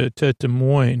this Tete de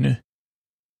Moine.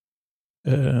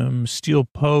 Steel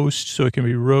post so it can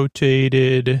be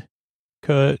rotated,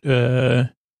 cut,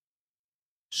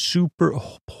 super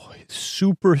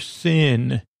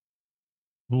thin,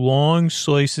 long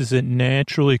slices that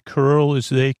naturally curl as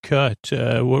they cut,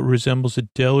 what resembles a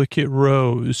delicate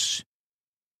rose.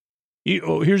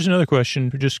 Here's another question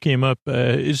that just came up.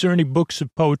 Is there any books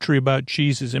of poetry about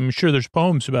cheeses? I'm sure there's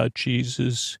poems about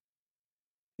cheeses.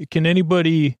 Can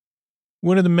anybody,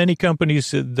 one of the many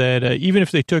companies that even if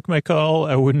they took my call,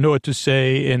 I wouldn't know what to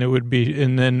say, and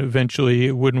then eventually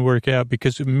it wouldn't work out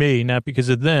because of me, not because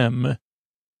of them.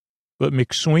 But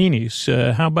McSweeney's,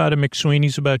 how about a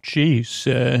McSweeney's about cheese?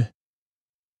 They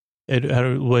say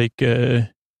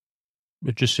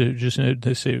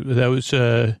that was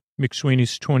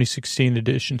McSweeney's 2016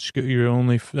 edition. You're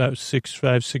only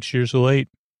 6 years late.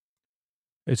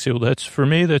 I'd say, well, that's for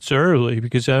me, that's early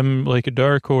because I'm like a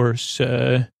dark horse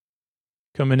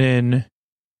coming in,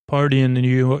 partying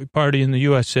the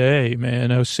USA,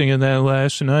 man. I was singing that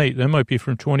last night. That might be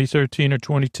from 2013 or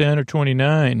 2010 or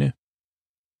 29.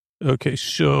 Okay,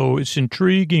 so it's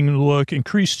intriguing look.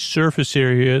 Increased surface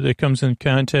area that comes in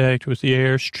contact with the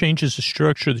air changes the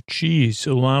structure of the cheese,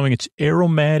 allowing its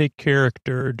aromatic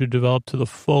character to develop to the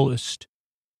fullest.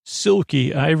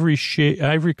 Silky,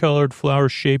 ivory-colored,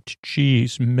 flower-shaped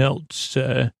cheese melts.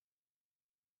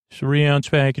 3-ounce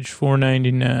package,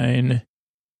 $4.99,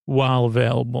 while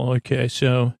available. Okay,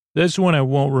 so that's one I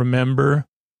won't remember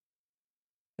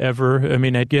ever. I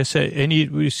mean, I guess I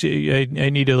need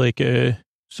to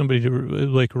somebody to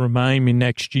like remind me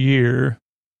next year,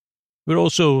 but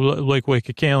also like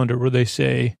a calendar where they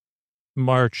say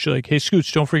March, like, hey,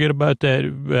 Scoots, don't forget about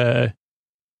that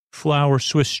flour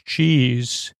Swiss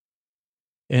cheese.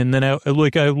 And then I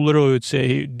literally would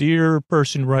say, dear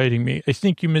person writing me, I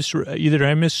think either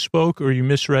I misspoke or you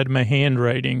misread my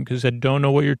handwriting because I don't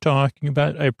know what you're talking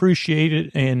about. I appreciate it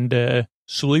and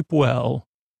sleep well.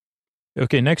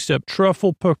 Okay, next up,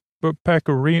 truffle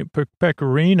pecorino.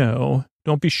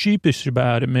 Don't be sheepish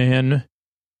about it, man.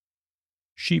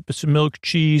 Sheepish milk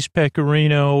cheese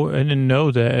pecorino. I didn't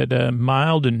know that.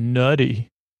 Mild and nutty.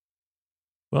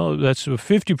 Well, that's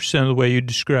 50% of the way you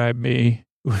describe me.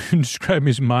 Describe me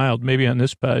as mild, maybe on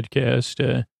this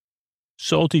podcast.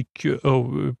 Salty,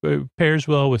 pairs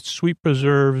well with sweet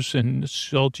preserves and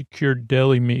salty cured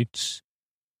deli meats.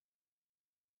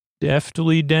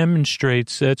 Deftly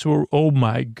demonstrates that's where, oh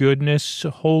my goodness,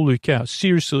 holy cow.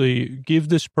 Seriously, give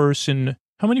this person,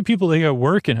 how many people they got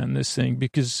working on this thing?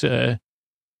 Because, man,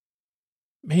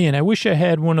 I wish I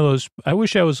had one of those. I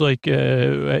wish I was like,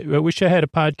 I wish I had a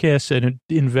podcast that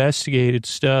investigated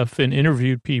stuff and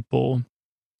interviewed people.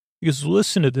 Because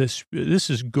listen to this.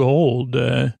 This is gold.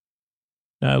 Now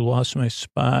I lost my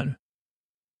spot.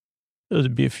 It'll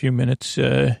be a few minutes.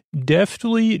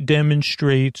 Deftly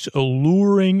demonstrates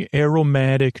alluring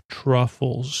aromatic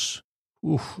truffles.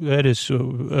 Oof, that is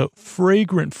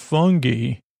fragrant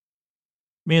fungi.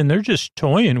 Man, they're just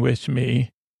toying with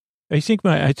me. I think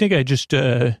I got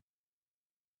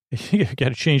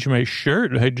to change my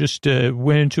shirt. I just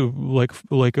went into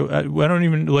I don't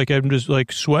even I'm just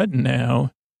like sweating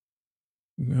now.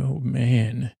 Oh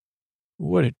man,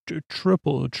 what a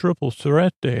triple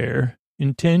threat there.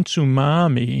 Intense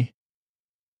umami.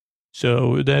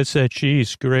 So that's that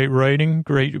cheese. Great writing.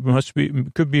 Great.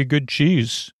 Could be a good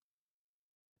cheese.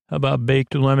 How about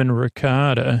baked lemon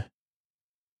ricotta?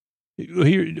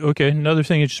 Here, okay, another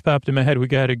thing that just popped in my head. We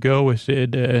got to go with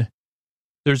it.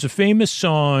 There's a famous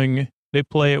song they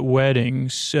play at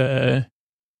weddings, and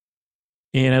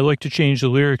I like to change the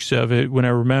lyrics of it when I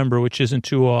remember, which isn't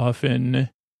too often.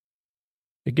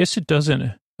 I guess it doesn't.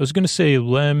 I was going to say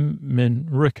lemon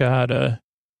ricotta.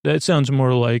 That sounds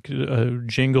more like a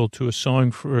jingle to a song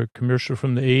for a commercial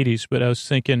from the 80s, but I was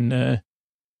thinking,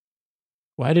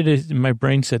 why did it, my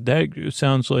brain said that? It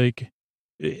sounds like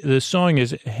the song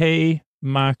is Hey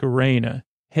Macarena.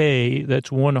 Hey, that's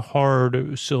one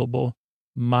hard syllable.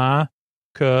 Macarena.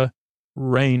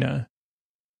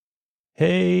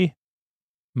 Hey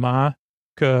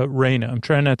Macarena. I'm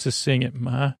trying not to sing it.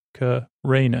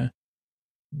 Macarena.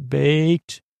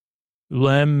 Baked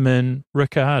lemon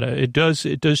ricotta. It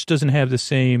just doesn't have the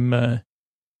same,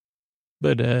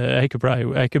 but I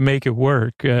could make it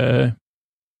work. I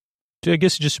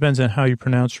guess it just depends on how you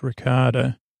pronounce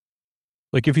ricotta.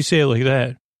 Like if you say it like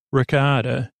that,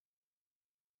 ricotta.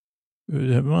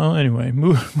 Well, anyway,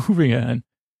 moving on.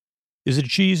 Is it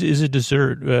cheese? Is it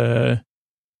dessert?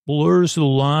 Blurs the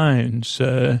lines.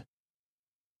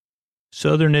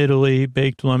 Southern Italy,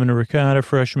 baked lemon and ricotta,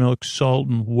 fresh milk, salt,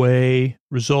 and whey,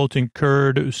 resulting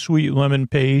curd, sweet lemon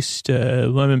paste,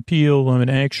 lemon peel, lemon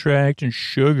extract, and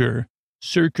sugar.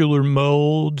 Circular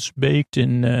molds baked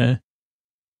in,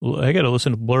 I got to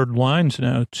listen to blurred lines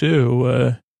now,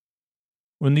 too.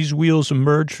 When these wheels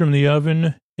emerge from the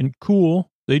oven and cool,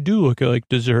 they do look like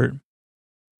dessert.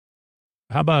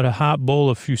 How about a hot bowl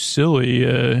of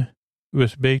fusilli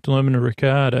with baked lemon and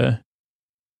ricotta?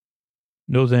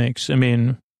 No thanks. I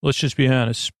mean, let's just be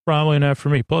honest. Probably not for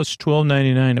me. Plus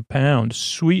 $12.99 a pound.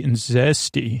 Sweet and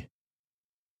zesty.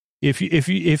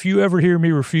 If you ever hear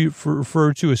me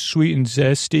refer to as sweet and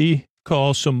zesty,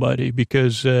 call somebody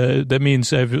because that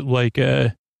means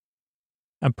I'm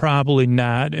probably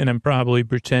not, and I'm probably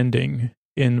pretending.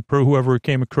 And whoever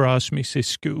came across me say,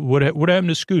 what happened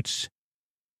to Scoots?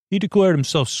 He declared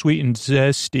himself sweet and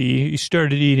zesty. He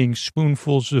started eating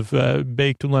spoonfuls of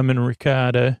baked lemon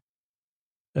ricotta.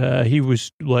 He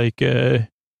was like, he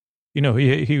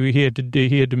had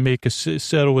to make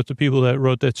settle with the people that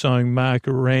wrote that song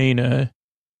Macarena,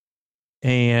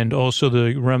 and also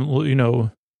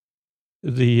the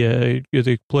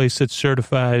place that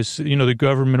certifies, the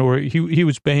government, or he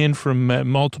was banned from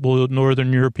multiple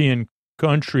Northern European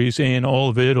countries and all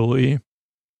of Italy.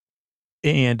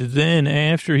 And then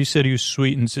after he said he was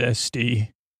sweet and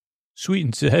zesty,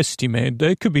 man,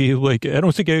 that could be like, I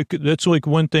don't think that's like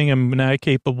one thing I'm not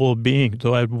capable of being,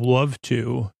 though I'd love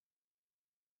to.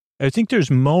 I think there's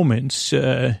moments,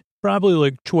 probably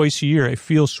like twice a year, I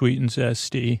feel sweet and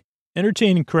zesty.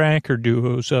 Entertaining cracker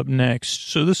duos up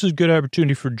next. So this is a good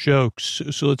opportunity for jokes.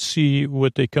 So let's see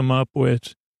what they come up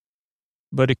with.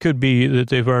 But it could be that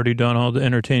they've already done all the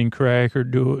entertaining cracker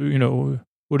duo,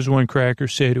 what does one cracker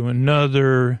say to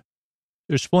another?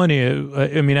 There's plenty of,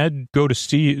 I'd go to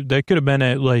see, that could have been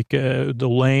at like the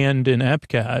Land in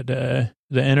Epcot,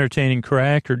 the entertaining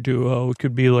cracker duo. It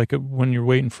could be like when you're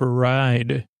waiting for a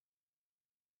ride.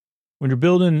 When you're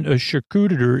building a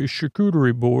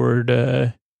charcuterie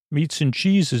board, meats and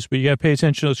cheeses, but you got to pay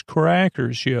attention to those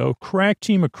crackers, Crack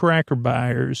team of cracker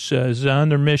buyers is on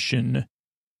their mission,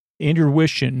 and you're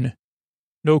wishing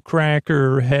no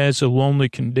cracker has a lonely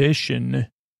condition.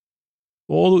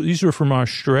 All these are from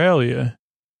Australia.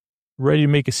 Ready to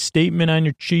make a statement on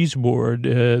your cheese board.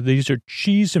 These are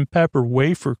cheese and pepper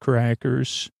wafer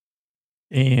crackers,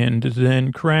 and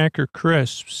then cracker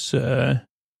crisps.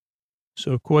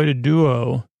 So quite a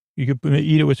duo. You could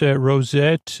eat it with that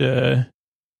rosette.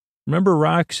 Remember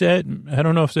Roxette? I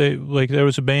don't know if there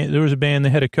was a band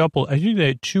that had a couple. I think they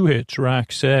had two hits,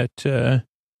 Roxette.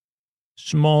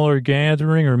 Smaller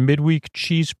gathering or midweek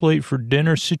cheese plate for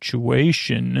dinner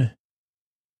situation.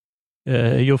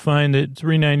 You'll find that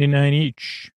 $3.99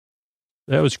 each.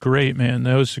 That was great, man.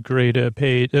 That was a great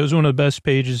page. That was one of the best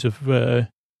pages of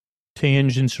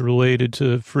tangents related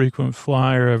to frequent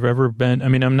flyer I've ever been. I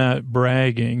mean, I'm not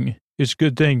bragging. It's a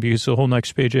good thing because the whole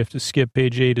next page I have to skip,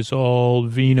 page 8, is all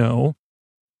vino.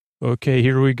 Okay,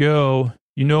 here we go.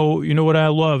 You know what I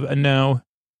love. And now,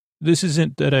 this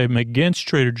isn't that I'm against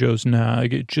Trader Joe's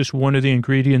nog. It's just one of the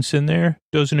ingredients in there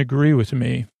doesn't agree with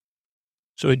me.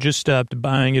 So I just stopped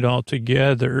buying it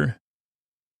altogether.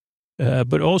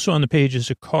 But also on the page is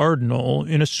a cardinal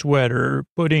in a sweater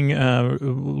putting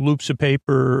loops of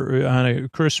paper on a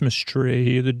Christmas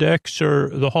tree.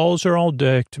 The halls are all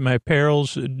decked. My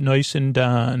apparel's nice and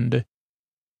donned.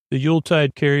 The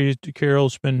Yuletide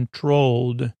carol's been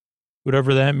trolled,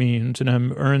 whatever that means, and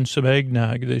I'm earned some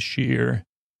eggnog this year.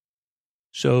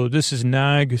 So this is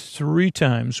nog 3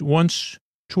 times. Once,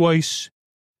 twice,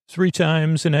 3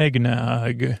 times an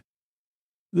eggnog.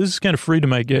 This is kind of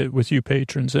freedom I get with you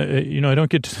patrons. I don't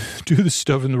get to do this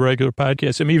stuff in the regular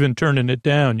podcast. I'm even turning it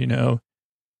down,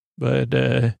 But,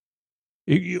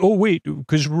 oh, wait,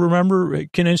 because remember,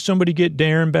 can somebody get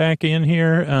Darren back in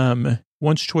here?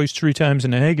 Once, twice, 3 times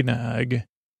an eggnog.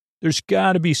 There's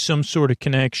got to be some sort of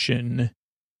connection.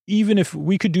 Even if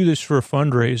we could do this for a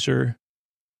fundraiser,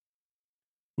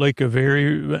 like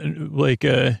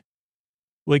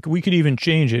we could even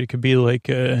change it. It could be like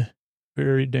a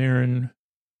very Darren.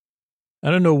 I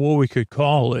don't know what we could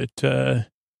call it. But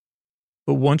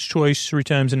once, twice, 3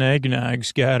 times an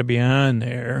eggnog's got to be on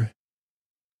there.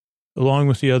 Along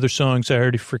with the other songs I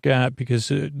already forgot because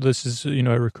this is, I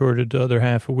recorded the other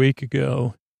half a week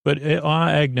ago. But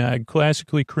eggnog,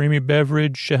 classically creamy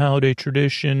beverage, a holiday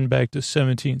tradition back to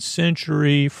 17th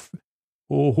century.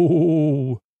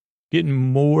 Getting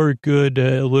more good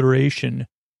alliteration.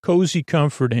 Cozy,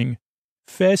 comforting,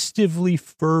 festively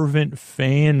fervent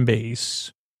fan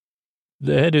base.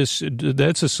 That's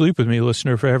Asleep With Me,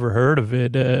 listener, if I ever heard of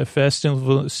it.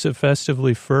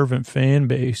 Festively fervent fan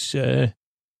base.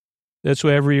 That's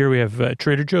why every year we have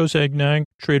Trader Joe's eggnog,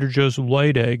 Trader Joe's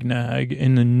light eggnog,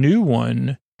 and the new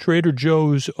one, Trader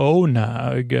Joe's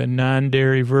O-Nog, a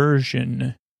non-dairy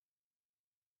version.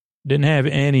 Didn't have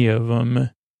any of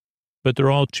them, but they're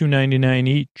all $2.99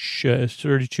 each,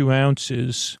 32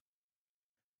 ounces.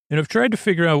 And I've tried to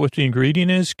figure out what the ingredient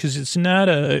is because it's not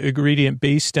an ingredient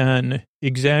based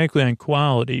exactly on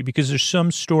quality, because there's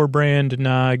some store brand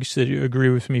nogs that agree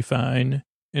with me fine,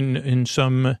 and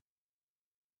some,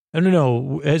 I don't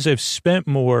know, as I've spent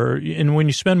more, and when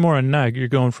you spend more on nog, you're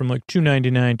going from like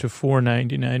 $2.99 to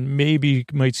 $4.99. Maybe you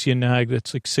might see a nog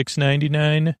that's like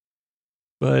 $6.99,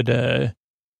 but there's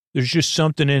just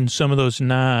something in some of those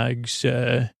nogs,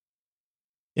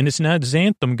 and it's not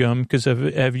xanthan gum, because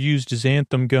I've used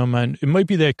xanthan gum on, it might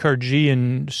be that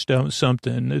Cargian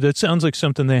something. That sounds like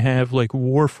something they have, like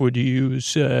Wharf would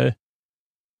use,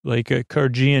 like a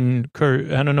Cargian,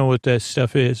 I don't know what that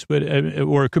stuff is, but,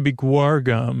 or it could be guar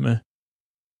gum,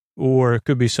 or it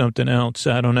could be something else.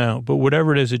 I don't know. But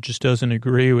whatever it is, it just doesn't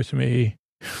agree with me.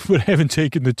 But I haven't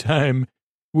taken the time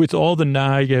with all the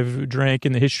nog I've drank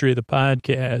in the history of the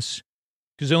podcast,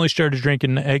 because I only started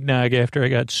drinking eggnog after I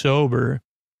got sober,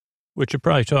 which I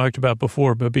probably talked about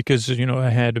before, but because, I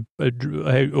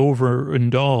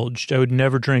overindulged, I would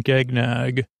never drink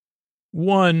eggnog.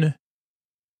 One,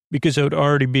 because I would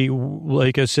already be,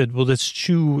 like I said, well, there's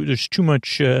too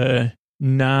much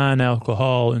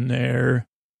non-alcohol in there,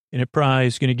 and it probably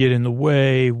is going to get in the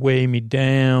way, weigh me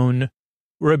down,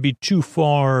 or I'd be too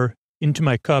far into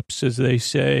my cups, as they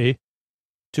say,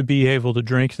 to be able to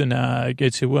drink the nog.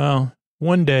 I'd say, well,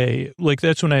 one day, like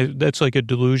that's like a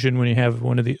delusion when you have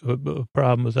one of the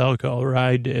problem with alcohol, or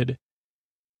I did.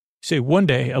 Say, one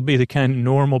day I'll be the kind of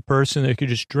normal person that could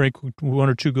just drink 1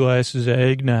 or 2 glasses of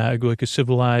eggnog like a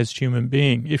civilized human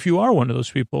being. If you are one of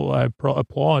those people, I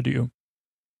applaud you.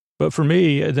 But for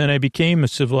me, then I became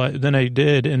then I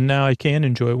did, and now I can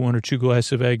enjoy 1 or 2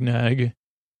 glasses of eggnog.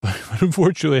 But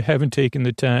unfortunately, I haven't taken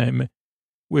the time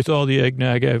with all the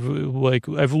eggnog. I've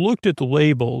looked at the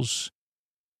labels,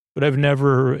 but I've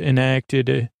never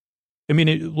enacted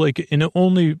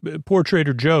poor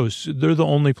Trader Joe's, they're the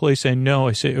only place I know.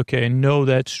 I say, okay, I know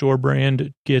that store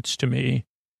brand gets to me.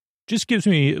 Just gives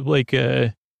me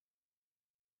I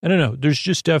don't know. There's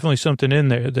just definitely something in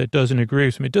there that doesn't agree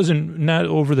with me. It not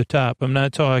over the top. I'm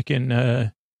not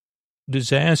talking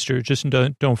disaster. Just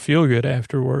don't feel good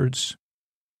afterwards.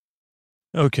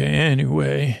 Okay,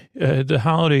 anyway, the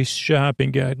holiday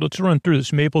shopping guide. Let's run through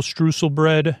this. Maple streusel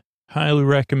bread. Highly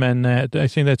recommend that. I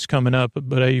think that's coming up,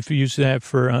 but I've used that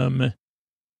for, what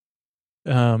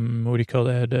do you call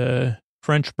that?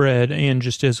 French bread, and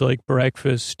just as like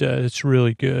breakfast. It's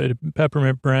really good.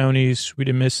 Peppermint brownies. We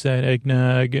didn't miss that.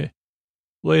 Eggnog.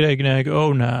 Light eggnog.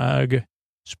 O-Nog.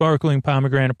 Sparkling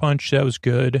pomegranate punch. That was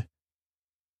good.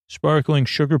 Sparkling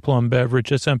sugar plum beverage.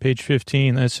 That's on page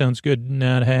 15. That sounds good.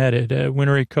 Not had it.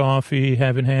 Winter coffee.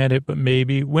 Haven't had it, but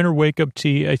maybe. Winter wake up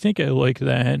tea. I think I like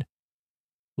that.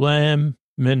 Lamb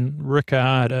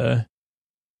ricotta.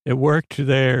 It worked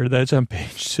there. That's on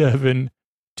page 7.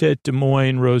 Tete Des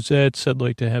Moines rosettes. I'd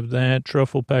like to have that.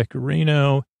 Truffle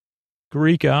pecorino.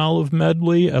 Greek olive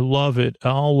medley. I love it.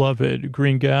 I'll love it.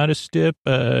 Green goddess dip.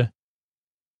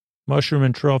 Mushroom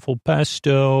and truffle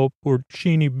pesto.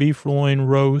 Porcini beef loin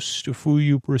roast.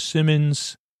 Fuyu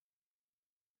persimmons.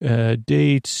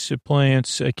 Dates.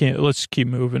 Plants. I can't. Let's keep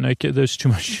moving. There's too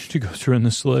much to go through in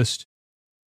this list.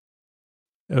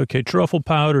 Okay, truffle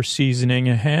powder seasoning.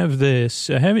 I have this.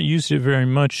 I haven't used it very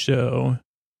much, though.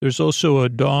 There's also a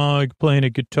dog playing a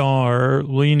guitar,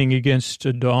 leaning against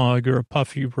a dog or a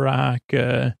puffy rock.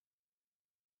 Give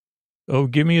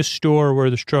me a store where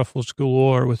there's truffles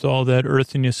galore with all that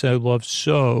earthiness I love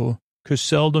so, 'cause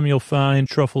seldom you'll find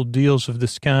truffle deals of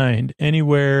this kind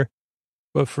anywhere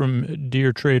but from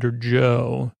Dear Trader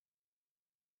Joe.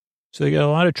 So they got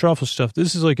a lot of truffle stuff.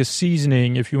 This is like a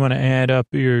seasoning if you want to add up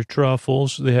your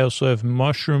truffles. They also have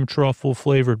mushroom truffle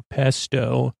flavored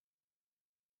pesto.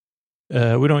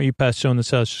 We don't eat pesto in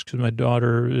this house just because my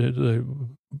daughter, the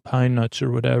pine nuts or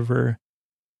whatever.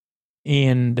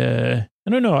 And I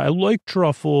don't know. I like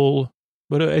truffle,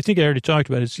 but I think I already talked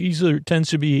about it. It tends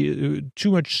to be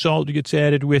too much salt gets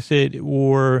added with it,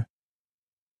 or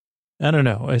I don't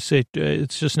know. I say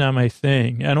it's just not my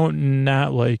thing. I don't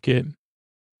not like it.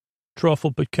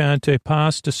 Truffle picante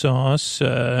pasta sauce.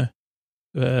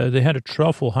 They had a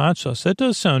truffle hot sauce. That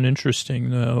does sound interesting,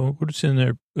 though. What's in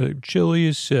there?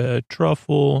 Chilies,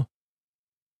 truffle,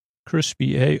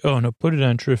 crispy egg. Oh, no, put it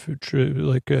on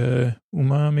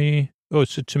umami. Oh,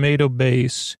 it's a tomato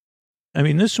base. I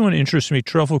mean, this one interests me.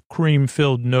 Truffle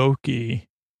cream-filled gnocchi.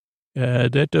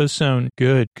 That does sound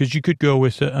good, because you could go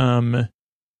with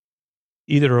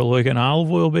either like an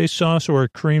olive oil-based sauce or a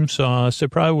cream sauce. I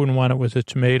probably wouldn't want it with a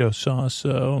tomato sauce,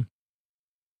 though.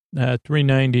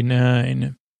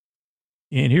 $3.99.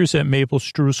 And here's that maple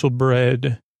streusel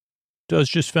bread. Does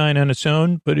just fine on its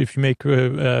own, but if you make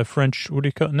French, what do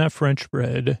you call it? Not French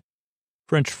bread.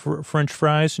 French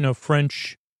fries? No,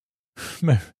 French.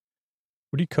 What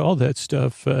do you call that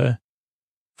stuff?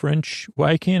 French.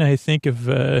 Why can't I think of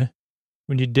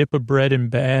when you dip a bread in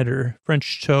batter?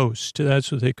 French toast. That's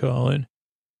what they call it.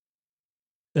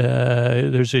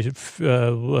 There's two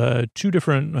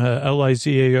different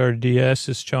LIZARDS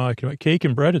is talking about cake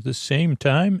and bread at the same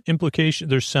time.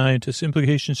 There's scientists.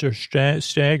 Implications are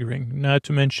staggering, not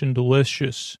to mention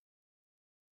delicious.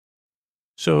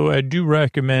 So I do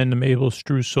recommend the maple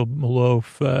streusel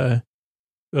loaf.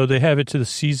 They have it to the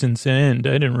season's end.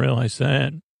 I didn't realize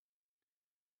that.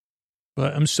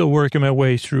 But I'm still working my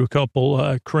way through a couple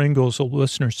Kringles a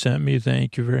listener sent me.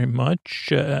 Thank you very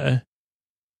much.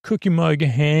 Cookie mug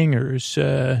hangers,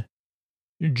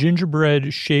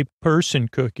 gingerbread-shaped person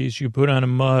cookies you put on a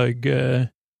mug,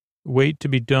 wait to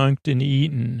be dunked and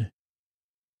eaten.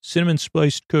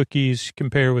 Cinnamon-spiced cookies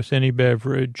compare with any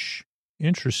beverage.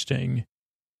 Interesting.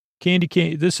 Candy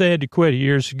cane, this I had to quit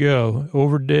years ago.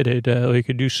 Overdid it. They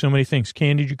could do so many things.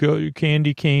 Candy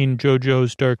cane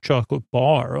JoJo's dark chocolate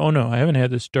bar. Oh, no, I haven't had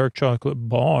this dark chocolate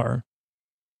bar.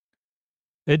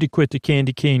 I had to quit the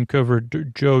candy cane covered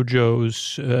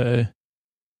JoJo's.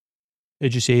 I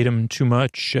just ate them too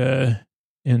much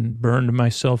and burned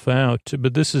myself out.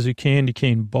 But this is a candy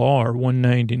cane bar,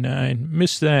 $1.99.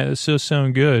 Missed that. This does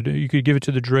sound good. You could give it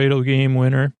to the dreidel game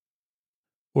winner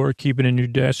or keep it in your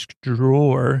desk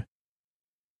drawer.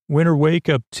 Winter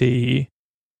wake-up tea.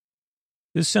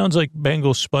 This sounds like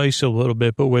Bengal spice a little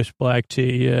bit, but with black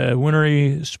tea.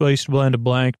 Wintry spiced blend of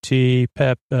black tea,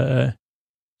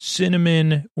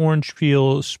 cinnamon, orange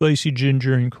peel, spicy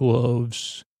ginger, and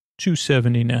cloves,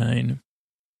 $2.79.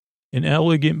 An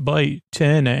elegant bite,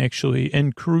 10 actually.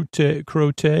 And crotte,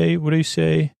 what do you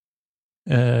say?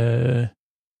 Is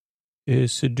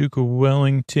Sudoku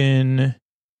Wellington,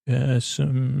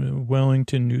 some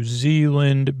Wellington, New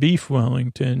Zealand, beef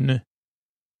Wellington.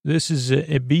 This is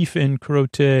a beef and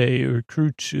crotte, or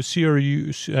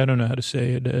CRU, I don't know how to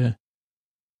say it.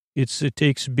 It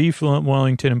takes beef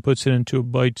Wellington and puts it into a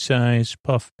bite-sized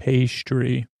puff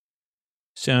pastry.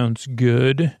 Sounds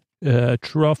good.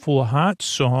 Truffle hot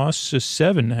sauce is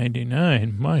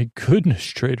 $7.99. My goodness,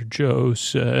 Trader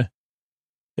Joe's. But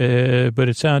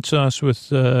it's hot sauce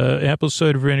with apple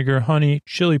cider vinegar, honey,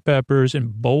 chili peppers,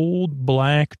 and bold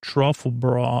black truffle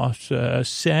broth.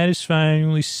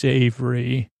 Satisfyingly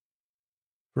savory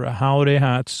for a holiday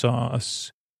hot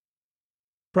sauce.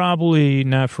 Probably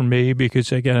not for me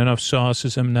because I got enough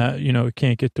sauces I'm not,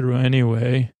 can't get through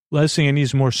anyway. Last thing I need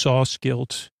is more sauce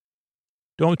guilt.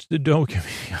 Don't give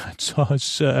me hot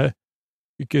sauce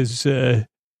because I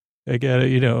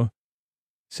gotta,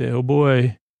 say, oh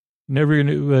boy, never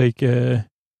gonna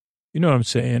you know what I'm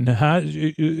saying?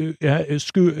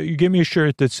 You give me a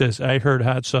shirt that says, I heard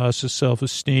hot sauce is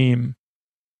self-esteem.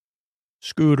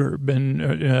 Scooter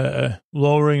been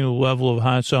lowering the level of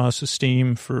hot sauce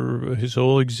esteem for his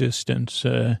whole existence.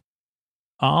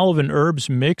 Olive and herbs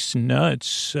mixed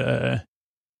nuts.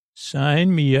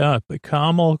 Sign me up.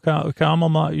 Caramel,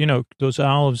 those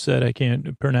olives that I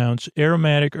can't pronounce.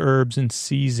 Aromatic herbs and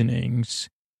seasonings.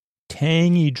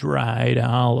 Tangy dried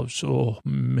olives. Oh,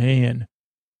 man.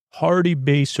 Hearty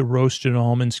base of roasted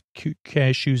almonds,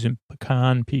 cashews, and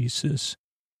pecan pieces.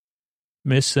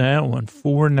 Miss that one.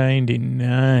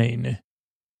 $4.99.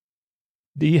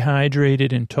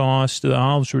 Dehydrated and tossed. The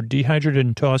olives were dehydrated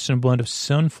and tossed in a blend of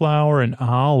sunflower and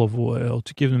olive oil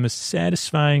to give them a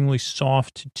satisfyingly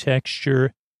soft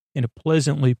texture and a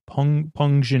pleasantly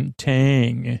pungent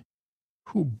tang.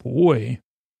 Oh, boy.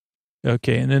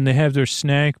 Okay, and then they have their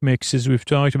snack mixes we've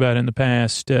talked about in the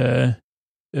past.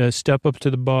 Step up to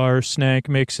the bar, snack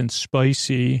mix, and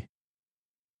spicy.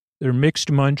 They're mixed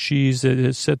munchies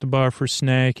that set the bar for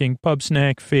snacking. Pub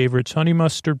snack favorites, honey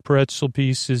mustard pretzel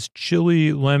pieces,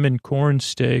 chili lemon corn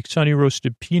sticks, honey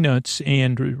roasted peanuts,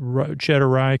 and cheddar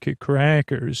rye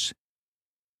crackers.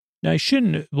 Now, I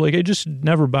I just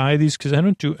never buy these because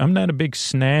I'm not a big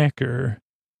snacker.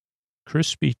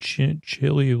 Crispy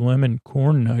chili lemon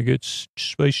corn nuggets,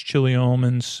 spiced chili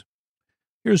almonds.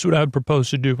 Here's what I would propose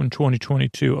to do in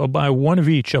 2022. I'll buy one of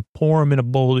each. I'll pour them in a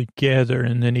bowl together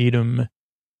and then eat them.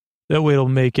 That way it'll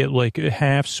make it like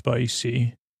half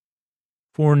spicy.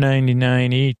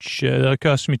 $4.99 each. That'll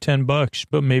cost me $10,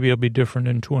 but maybe it'll be different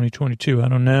in 2022. I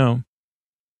don't know.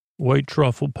 White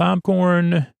truffle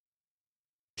popcorn,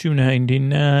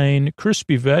 $2.99.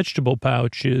 Crispy vegetable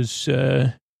pouches,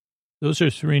 those are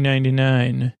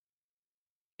 $3.99. You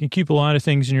can keep a lot of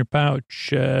things in your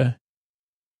pouch.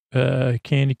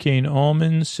 Candy cane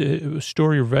almonds.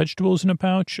 Store your vegetables in a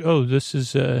pouch. Oh, this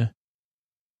is,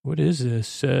 what is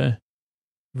this?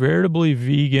 Veritably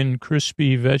vegan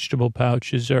crispy vegetable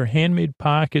pouches are handmade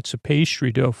pockets of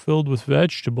pastry dough filled with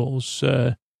vegetables.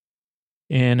 And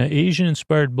an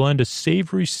Asian-inspired blend of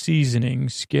savory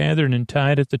seasonings gathered and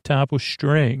tied at the top with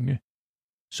string.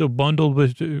 So bundled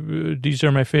with, these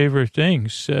are my favorite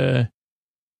things.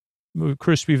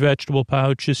 Crispy vegetable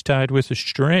pouches tied with a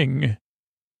string.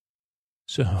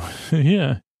 So,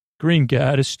 yeah. Green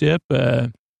goddess dip.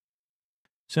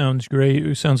 Sounds great.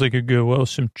 It sounds like a good, well,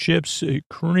 some chips,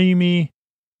 creamy,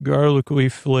 garlicky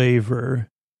flavor.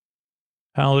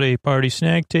 Holiday party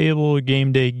snack table,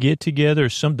 game day get together,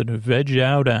 something to veg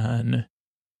out on.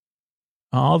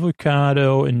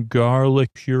 Avocado and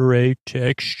garlic puree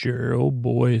texture. Oh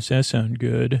boy, does that sound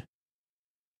good.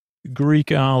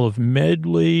 Greek olive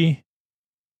medley.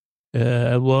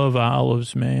 I love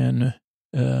olives, man.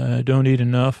 I don't eat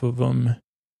enough of them.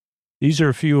 These are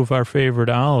a few of our favorite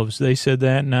olives. They said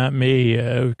that, not me.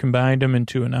 We combined them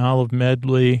into an olive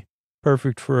medley,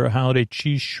 perfect for a holiday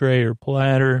cheese tray or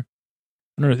platter.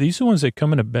 I don't know, these are the ones that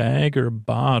come in a bag or a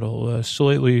bottle,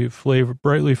 slightly flavored,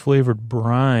 brightly flavored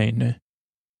brine.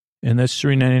 And that's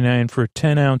 $3.99 for a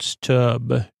 10-ounce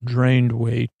tub, drained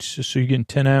weight. So you get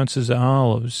 10 ounces of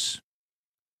olives.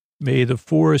 May the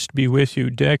forest be with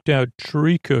you. Decked out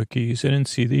tree cookies. I didn't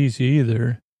see these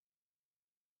either.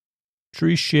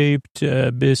 Tree-shaped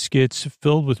biscuits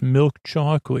filled with milk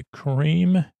chocolate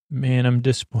cream. Man, I'm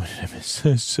disappointed I missed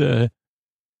this.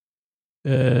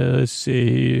 Let's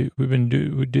see.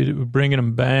 We're bringing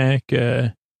them back.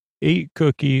 8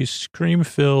 cookies,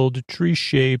 cream-filled,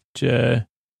 tree-shaped,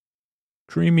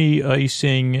 creamy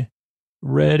icing,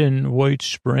 red and white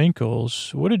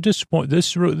sprinkles. What a disappointment.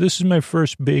 This is my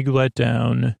first big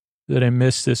letdown that I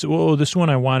missed this. Whoa, this one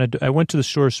I went to the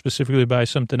store specifically to buy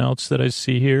something else that I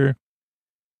see here.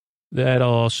 That I'll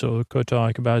also go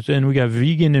talk about. Then we got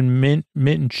vegan and mint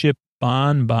and chip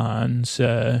bonbons,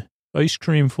 ice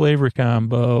cream flavor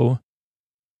combo,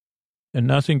 and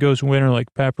nothing goes winter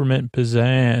like peppermint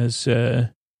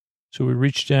pizzazz. So we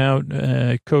reached out,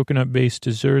 coconut-based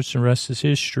desserts, and rest is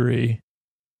history.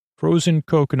 Frozen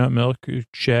coconut milk,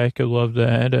 check, I love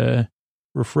that.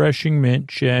 Refreshing mint,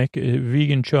 check.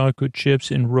 Vegan chocolate chips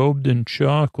enrobed in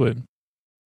chocolate.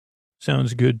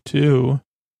 Sounds good, too.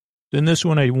 Then this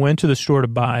one, I went to the store to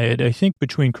buy it, I think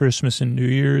between Christmas and New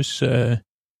Year's, or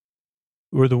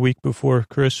the week before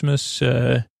Christmas,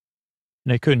 and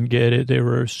I couldn't get it. They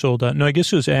were sold out. No, I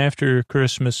guess it was after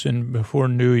Christmas and before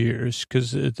New Year's,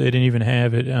 because they didn't even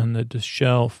have it on the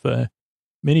shelf.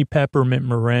 Mini peppermint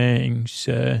meringues.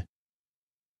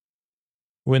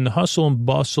 When the hustle and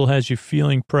bustle has you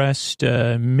feeling pressed,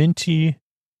 mini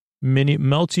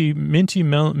morsels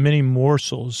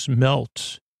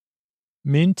melt.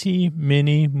 Minty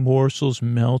mini morsels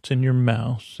melt in your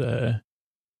mouth.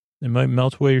 They might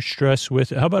melt away your stress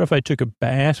with it. How about if I took a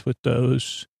bath with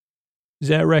those? Is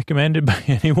that recommended by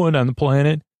anyone on the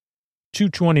planet?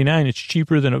 $2.29. It's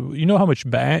cheaper than you know how much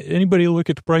anybody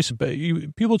look at the price of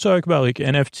people talk about like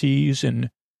NFTs and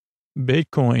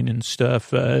Bitcoin and stuff.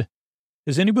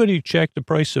 Has anybody checked the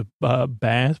price of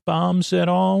bath bombs at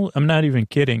all? I'm not even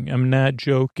kidding. I'm not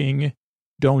joking.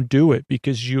 Don't do it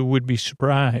because you would be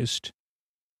surprised.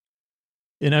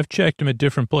 And I've checked them at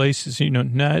different places,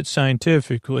 not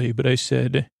scientifically, but I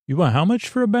said, you want how much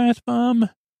for a bath bomb?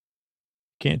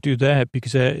 Can't do that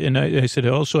because I said,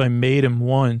 also, I made them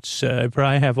once. I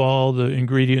probably have all the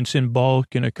ingredients in bulk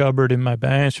in a cupboard in my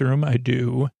bathroom. I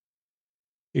do,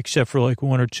 except for like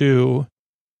one or two.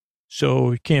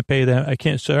 So can't pay that. I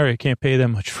can't pay that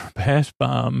much for a bath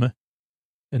bomb.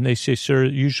 And they say, sir,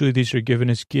 usually these are given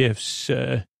as gifts.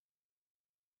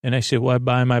 And I say, well, I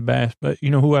buy my bath, but you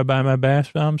know who I buy my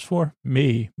bath bombs for?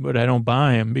 Me, but I don't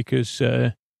buy them because,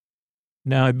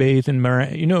 now I bathe in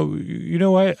meringue.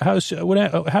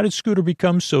 How did Scooter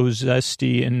become so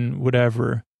zesty and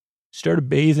whatever? Started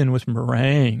bathing with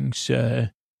meringues,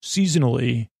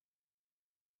 seasonally.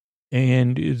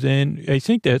 And then I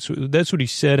think that's what he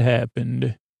said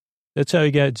happened. That's how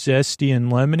he got zesty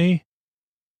and lemony.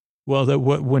 Well,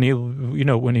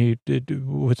 when he did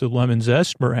with the lemon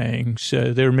zest meringues,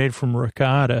 they were made from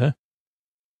ricotta.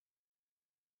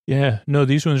 Yeah, no,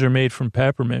 these ones are made from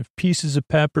peppermint. Pieces of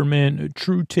peppermint, a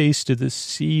true taste of the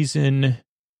season,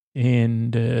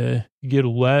 and you get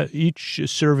each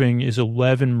serving is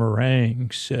 11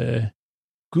 meringues,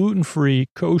 gluten-free,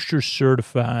 kosher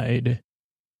certified,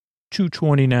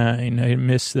 $2.29. I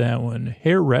missed that one.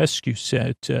 Hair rescue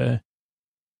set,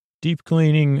 deep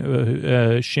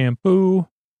cleaning shampoo,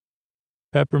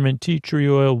 peppermint tea tree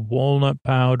oil, walnut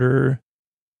powder,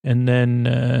 and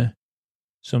then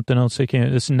something else I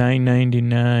can't. This is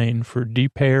 $9.99 for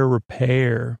deep hair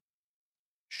repair.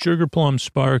 Sugar plum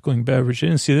sparkling beverage. I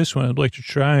didn't see this one. I'd like to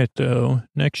try it though.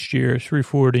 Next year,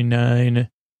 $3.49.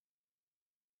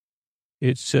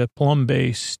 It's plum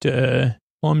based.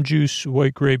 Plum juice,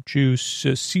 white grape juice,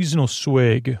 seasonal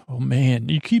swig. Oh man,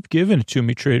 you keep giving it to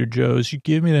me, Trader Joe's. You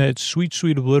give me that sweet,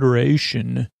 sweet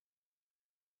alliteration.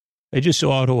 I just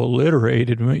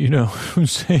auto-alliterated, you know what I'm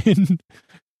saying?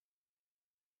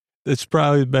 That's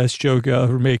probably the best joke I'll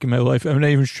ever make in my life. I'm not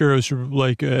even sure it was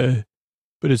like,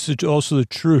 but it's also the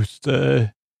truth.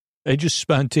 I just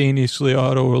spontaneously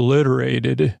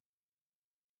auto-alliterated.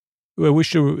 I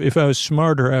wish if I was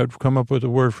smarter, I would come up with a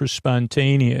word for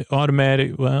spontaneous.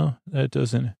 Automatic, well,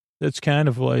 that's kind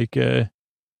of like,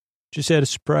 just had a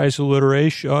surprise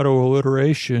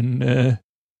auto-alliteration.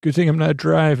 Good thing I'm not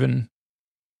driving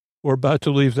or about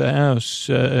to leave the house.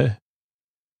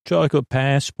 Chocolate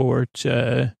passport,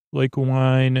 like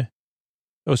wine.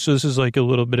 Oh, so this is like a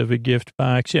little bit of a gift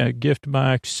box. Yeah, gift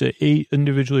box, 8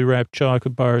 individually wrapped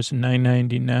chocolate bars,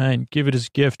 $9.99. Give it as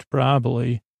gift,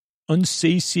 probably.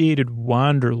 Unsatiated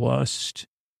wanderlust.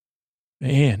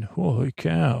 Man, holy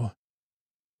cow.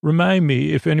 Remind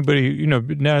me, if anybody,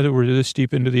 now that we're this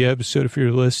deep into the episode, if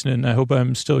you're listening, I hope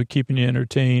I'm still keeping you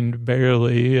entertained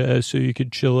barely, so you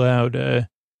could chill out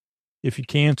if you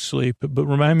can't sleep. But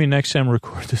remind me next time I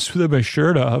record this with my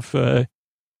shirt off.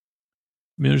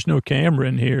 There's no camera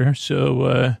in here,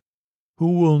 so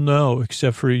who will know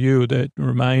except for you that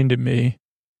reminded me.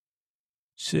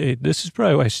 See, this is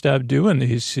probably why I stopped doing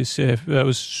these. I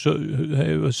was so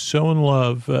in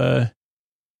love.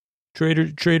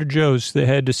 Trader Joe's, they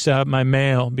had to stop my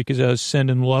mail because I was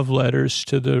sending love letters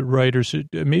to the writers.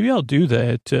 Maybe I'll do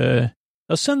that.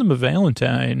 I'll send them a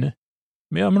Valentine.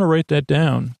 Maybe I'm going to write that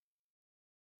down.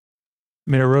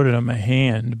 I mean, I wrote it on my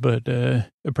hand, but I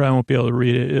probably won't be able to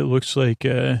read it. It looks like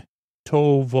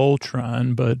Toll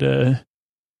Voltron, but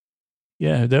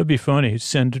yeah, that would be funny.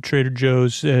 Send to Trader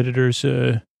Joe's editors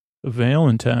a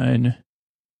Valentine.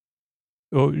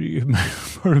 Oh,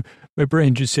 my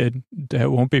brain just said,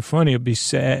 that won't be funny. It'll be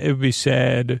sad. It'll be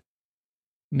sad.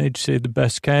 And they'd say the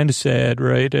best kind of sad,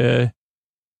 right?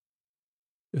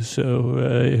 So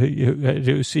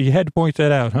you had to point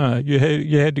that out, huh?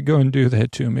 You had to go and do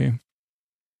that to me.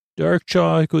 Dark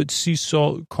chocolate sea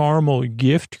salt caramel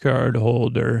gift card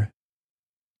holder.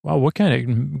 Wow, what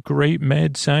kind of great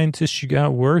mad scientist you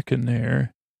got working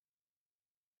there?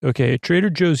 Okay, a Trader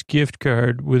Joe's gift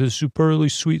card with a superbly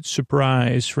sweet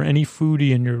surprise for any foodie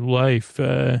in your life.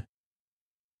 I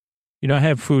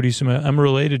have foodies. I'm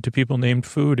related to people named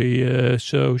Foodie,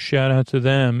 so shout out to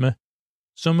them.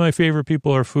 Some of my favorite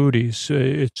people are foodies.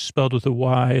 It's spelled with a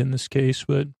Y in this case,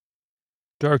 but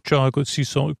dark chocolate sea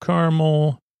salt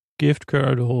caramel gift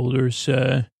card holders.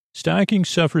 Stocking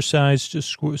stuffer sized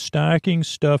square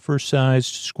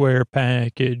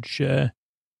package.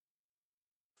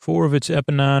 4 of its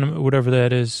eponymous, whatever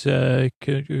that is,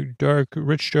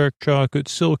 rich dark chocolate,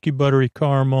 silky buttery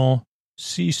caramel,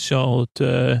 sea salt,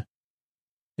 and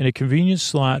a convenient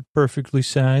slot perfectly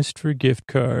sized for gift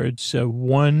cards.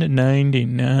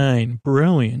 $1.99,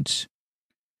 brilliant.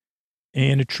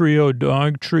 And a trio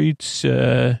dog treats,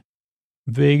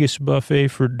 Vegas buffet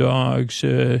for dogs,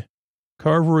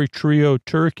 Carvery Trio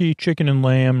turkey, chicken, and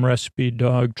lamb recipe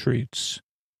dog treats.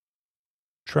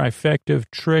 Trifecta of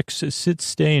tricks, sit,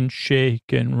 stay, and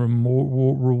shake, and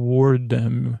reward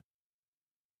them.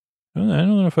 I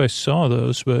don't know if I saw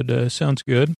those, but sounds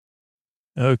good.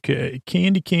 Okay,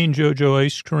 Candy Cane JoJo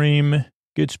ice cream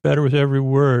gets better with every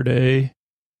word, eh?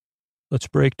 Let's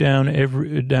break down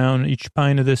each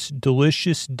pint of this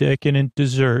delicious, decadent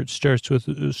dessert. Starts with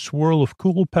a swirl of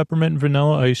cool peppermint and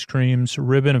vanilla ice creams, a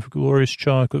ribbon of glorious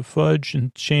chocolate fudge,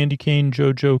 and Candy Cane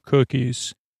JoJo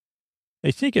cookies.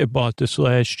 I think I bought this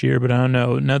last year, but I don't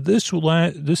know. Now this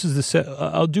is the set.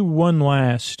 I'll do one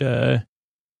last, but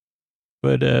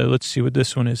let's see what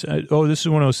this one is. This is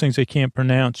one of those things I can't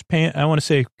pronounce. I want to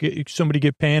say somebody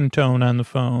get Pantone on the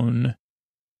phone.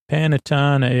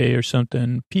 Panettone or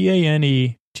something.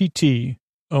 Panettone.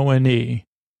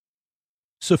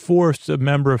 It's the fourth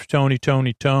member of Tony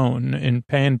Tone, and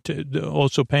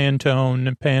also Pantone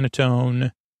and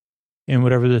Panettone, and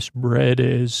whatever this bread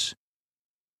is.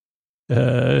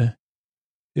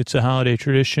 It's a holiday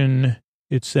tradition.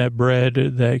 It's that bread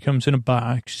that comes in a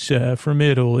box from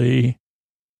Italy.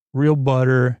 Real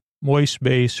butter, moist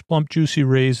base, plump juicy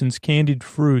raisins, candied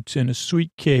fruits, and a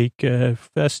sweet cake,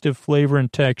 festive flavor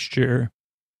and texture.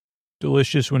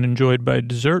 Delicious when enjoyed by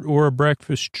dessert or a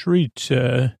breakfast treat.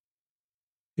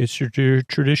 It's your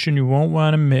tradition you won't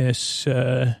want to miss.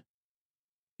 And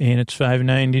it's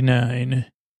 $5.99.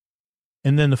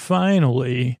 And then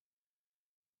finally,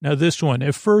 now this one,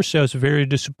 at first I was very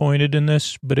disappointed in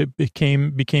this, but it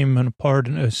became an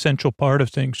essential part of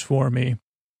things for me.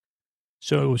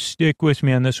 So stick with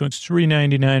me on this one. It's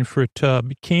 $3.99 for a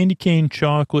tub. Candy cane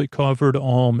chocolate covered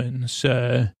almonds.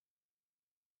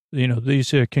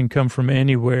 These can come from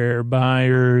anywhere.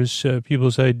 Buyers,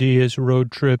 people's ideas,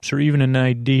 road trips, or even an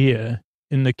idea.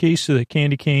 In the case of the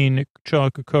candy cane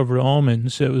chocolate covered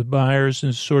almonds, it was buyers,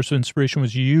 and the source of inspiration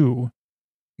was you.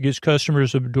 It gives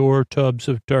customers adore tubs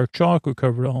of dark chocolate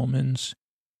covered almonds.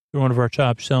 They're one of our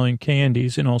top selling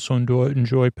candies, and also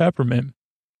enjoy peppermint.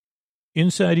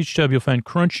 Inside each tub, you'll find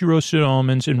crunchy roasted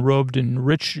almonds enrobed in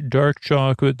rich dark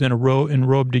chocolate, then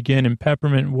enrobed again in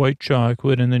peppermint white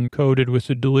chocolate, and then coated with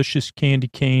the delicious candy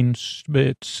cane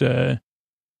bits. They're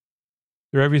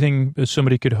everything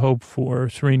somebody could hope for.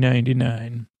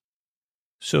 $3.99.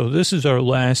 So this is our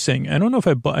last thing. I don't know if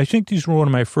I think these were one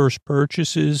of my first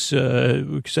purchases,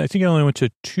 because I think I only went to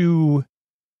 2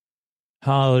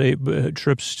 holiday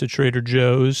trips to Trader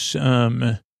Joe's.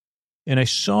 And I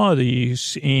saw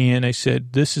these, and I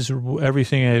said, this is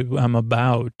everything I'm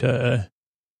about. I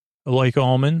like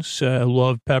almonds. I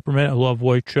love peppermint. I love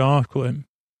white chocolate.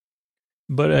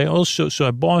 But so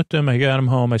I bought them. I got them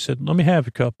home. I said, let me have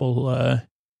a couple.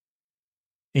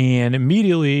 And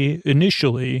initially,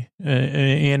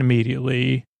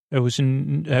 I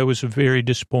was very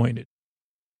disappointed.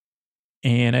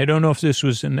 And I don't know if this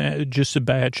was just a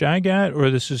batch I got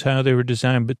or this is how they were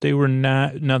designed, but they were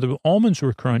not. Now, the almonds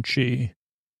were crunchy,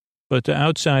 but the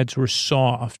outsides were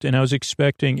soft. And I was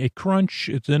expecting a crunch,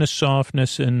 then a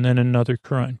softness, and then another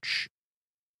crunch.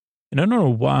 And I don't know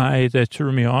why that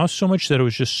threw me off so much that it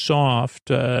was just soft,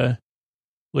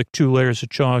 like 2 layers of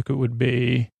chocolate would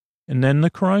be, and then the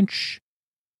crunch.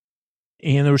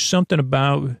 And there was something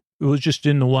about it was just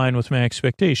in the line with my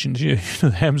expectations. The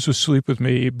hams would sleep with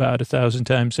me about 1,000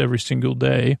 times every single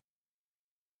day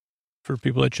for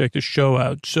people that check the show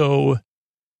out. So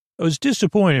I was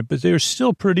disappointed, but they were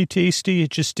still pretty tasty. It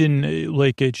just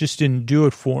didn't do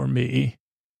it for me.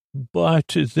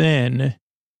 But then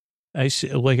I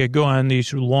go on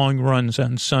these long runs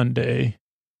on Sunday,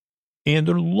 and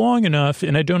they're long enough,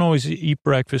 and I don't always eat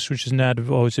breakfast, which is not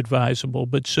always advisable.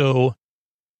 But so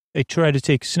I try to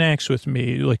take snacks with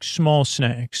me, like small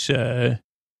snacks. And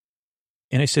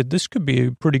I said, this could be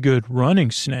a pretty good running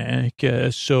snack.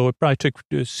 So I probably took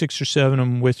 6 or 7 of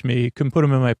them with me, couldn't put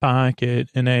them in my pocket,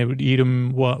 and I would eat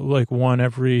them like one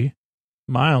every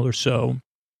mile or so.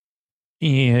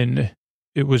 And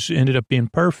it ended up being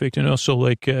perfect. And also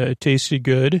it tasted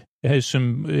good. It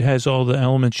has all the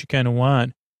elements you kind of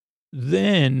want.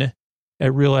 Then I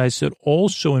realized that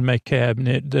also in my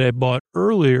cabinet that I bought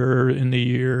earlier in the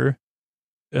year,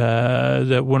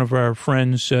 that one of our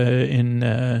friends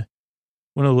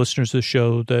one of the listeners of the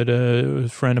show, that a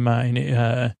friend of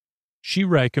mine, she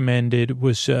recommended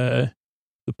was the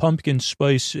pumpkin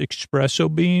spice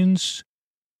espresso beans,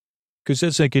 because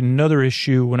that's like another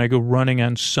issue when I go running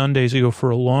on Sundays. I go for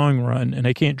a long run, and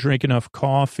I can't drink enough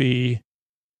coffee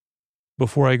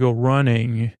before I go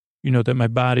running, that my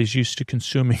body's used to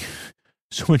consuming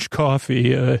so much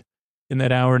coffee in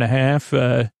that hour and a half.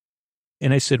 And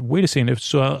I said, wait a second.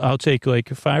 So I'll take like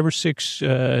 5 or 6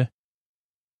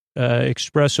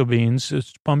 espresso beans.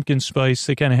 It's pumpkin spice.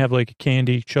 They kind of have like a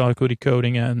candy chocolatey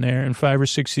coating on there, and 5 or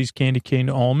 6 of these candy cane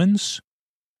almonds.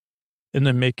 And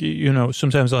then make,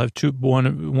 sometimes I'll have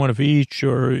one of each,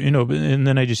 or, and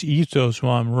then I just eat those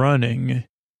while I'm running.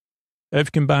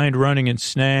 I've combined running and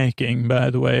snacking, by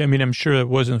the way. I mean, I'm sure I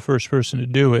wasn't the first person to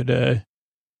do it.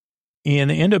 And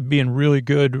they end up being really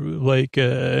good. Like,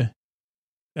 I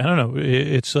don't know.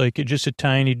 It's like just a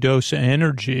tiny dose of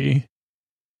energy.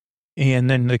 And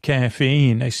then the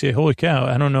caffeine, I say, holy cow,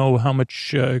 I don't know how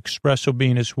much espresso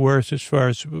bean is worth as far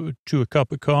as to a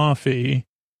cup of coffee,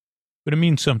 but it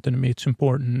means something to me. It's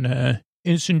important.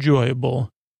 It's enjoyable.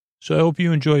 So I hope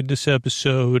you enjoyed this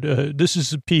episode. This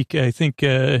is a peak. I think,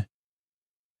 I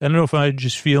don't know if I'm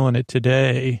just feeling it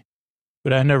today,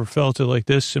 but I never felt it like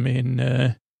this. I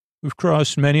mean, we've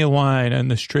crossed many a line on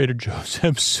this Trader Joe's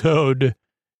episode.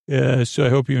 So I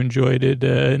hope you enjoyed it.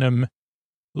 And I'm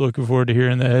looking forward to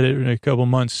hearing that in a couple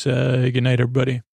months. Good night, everybody.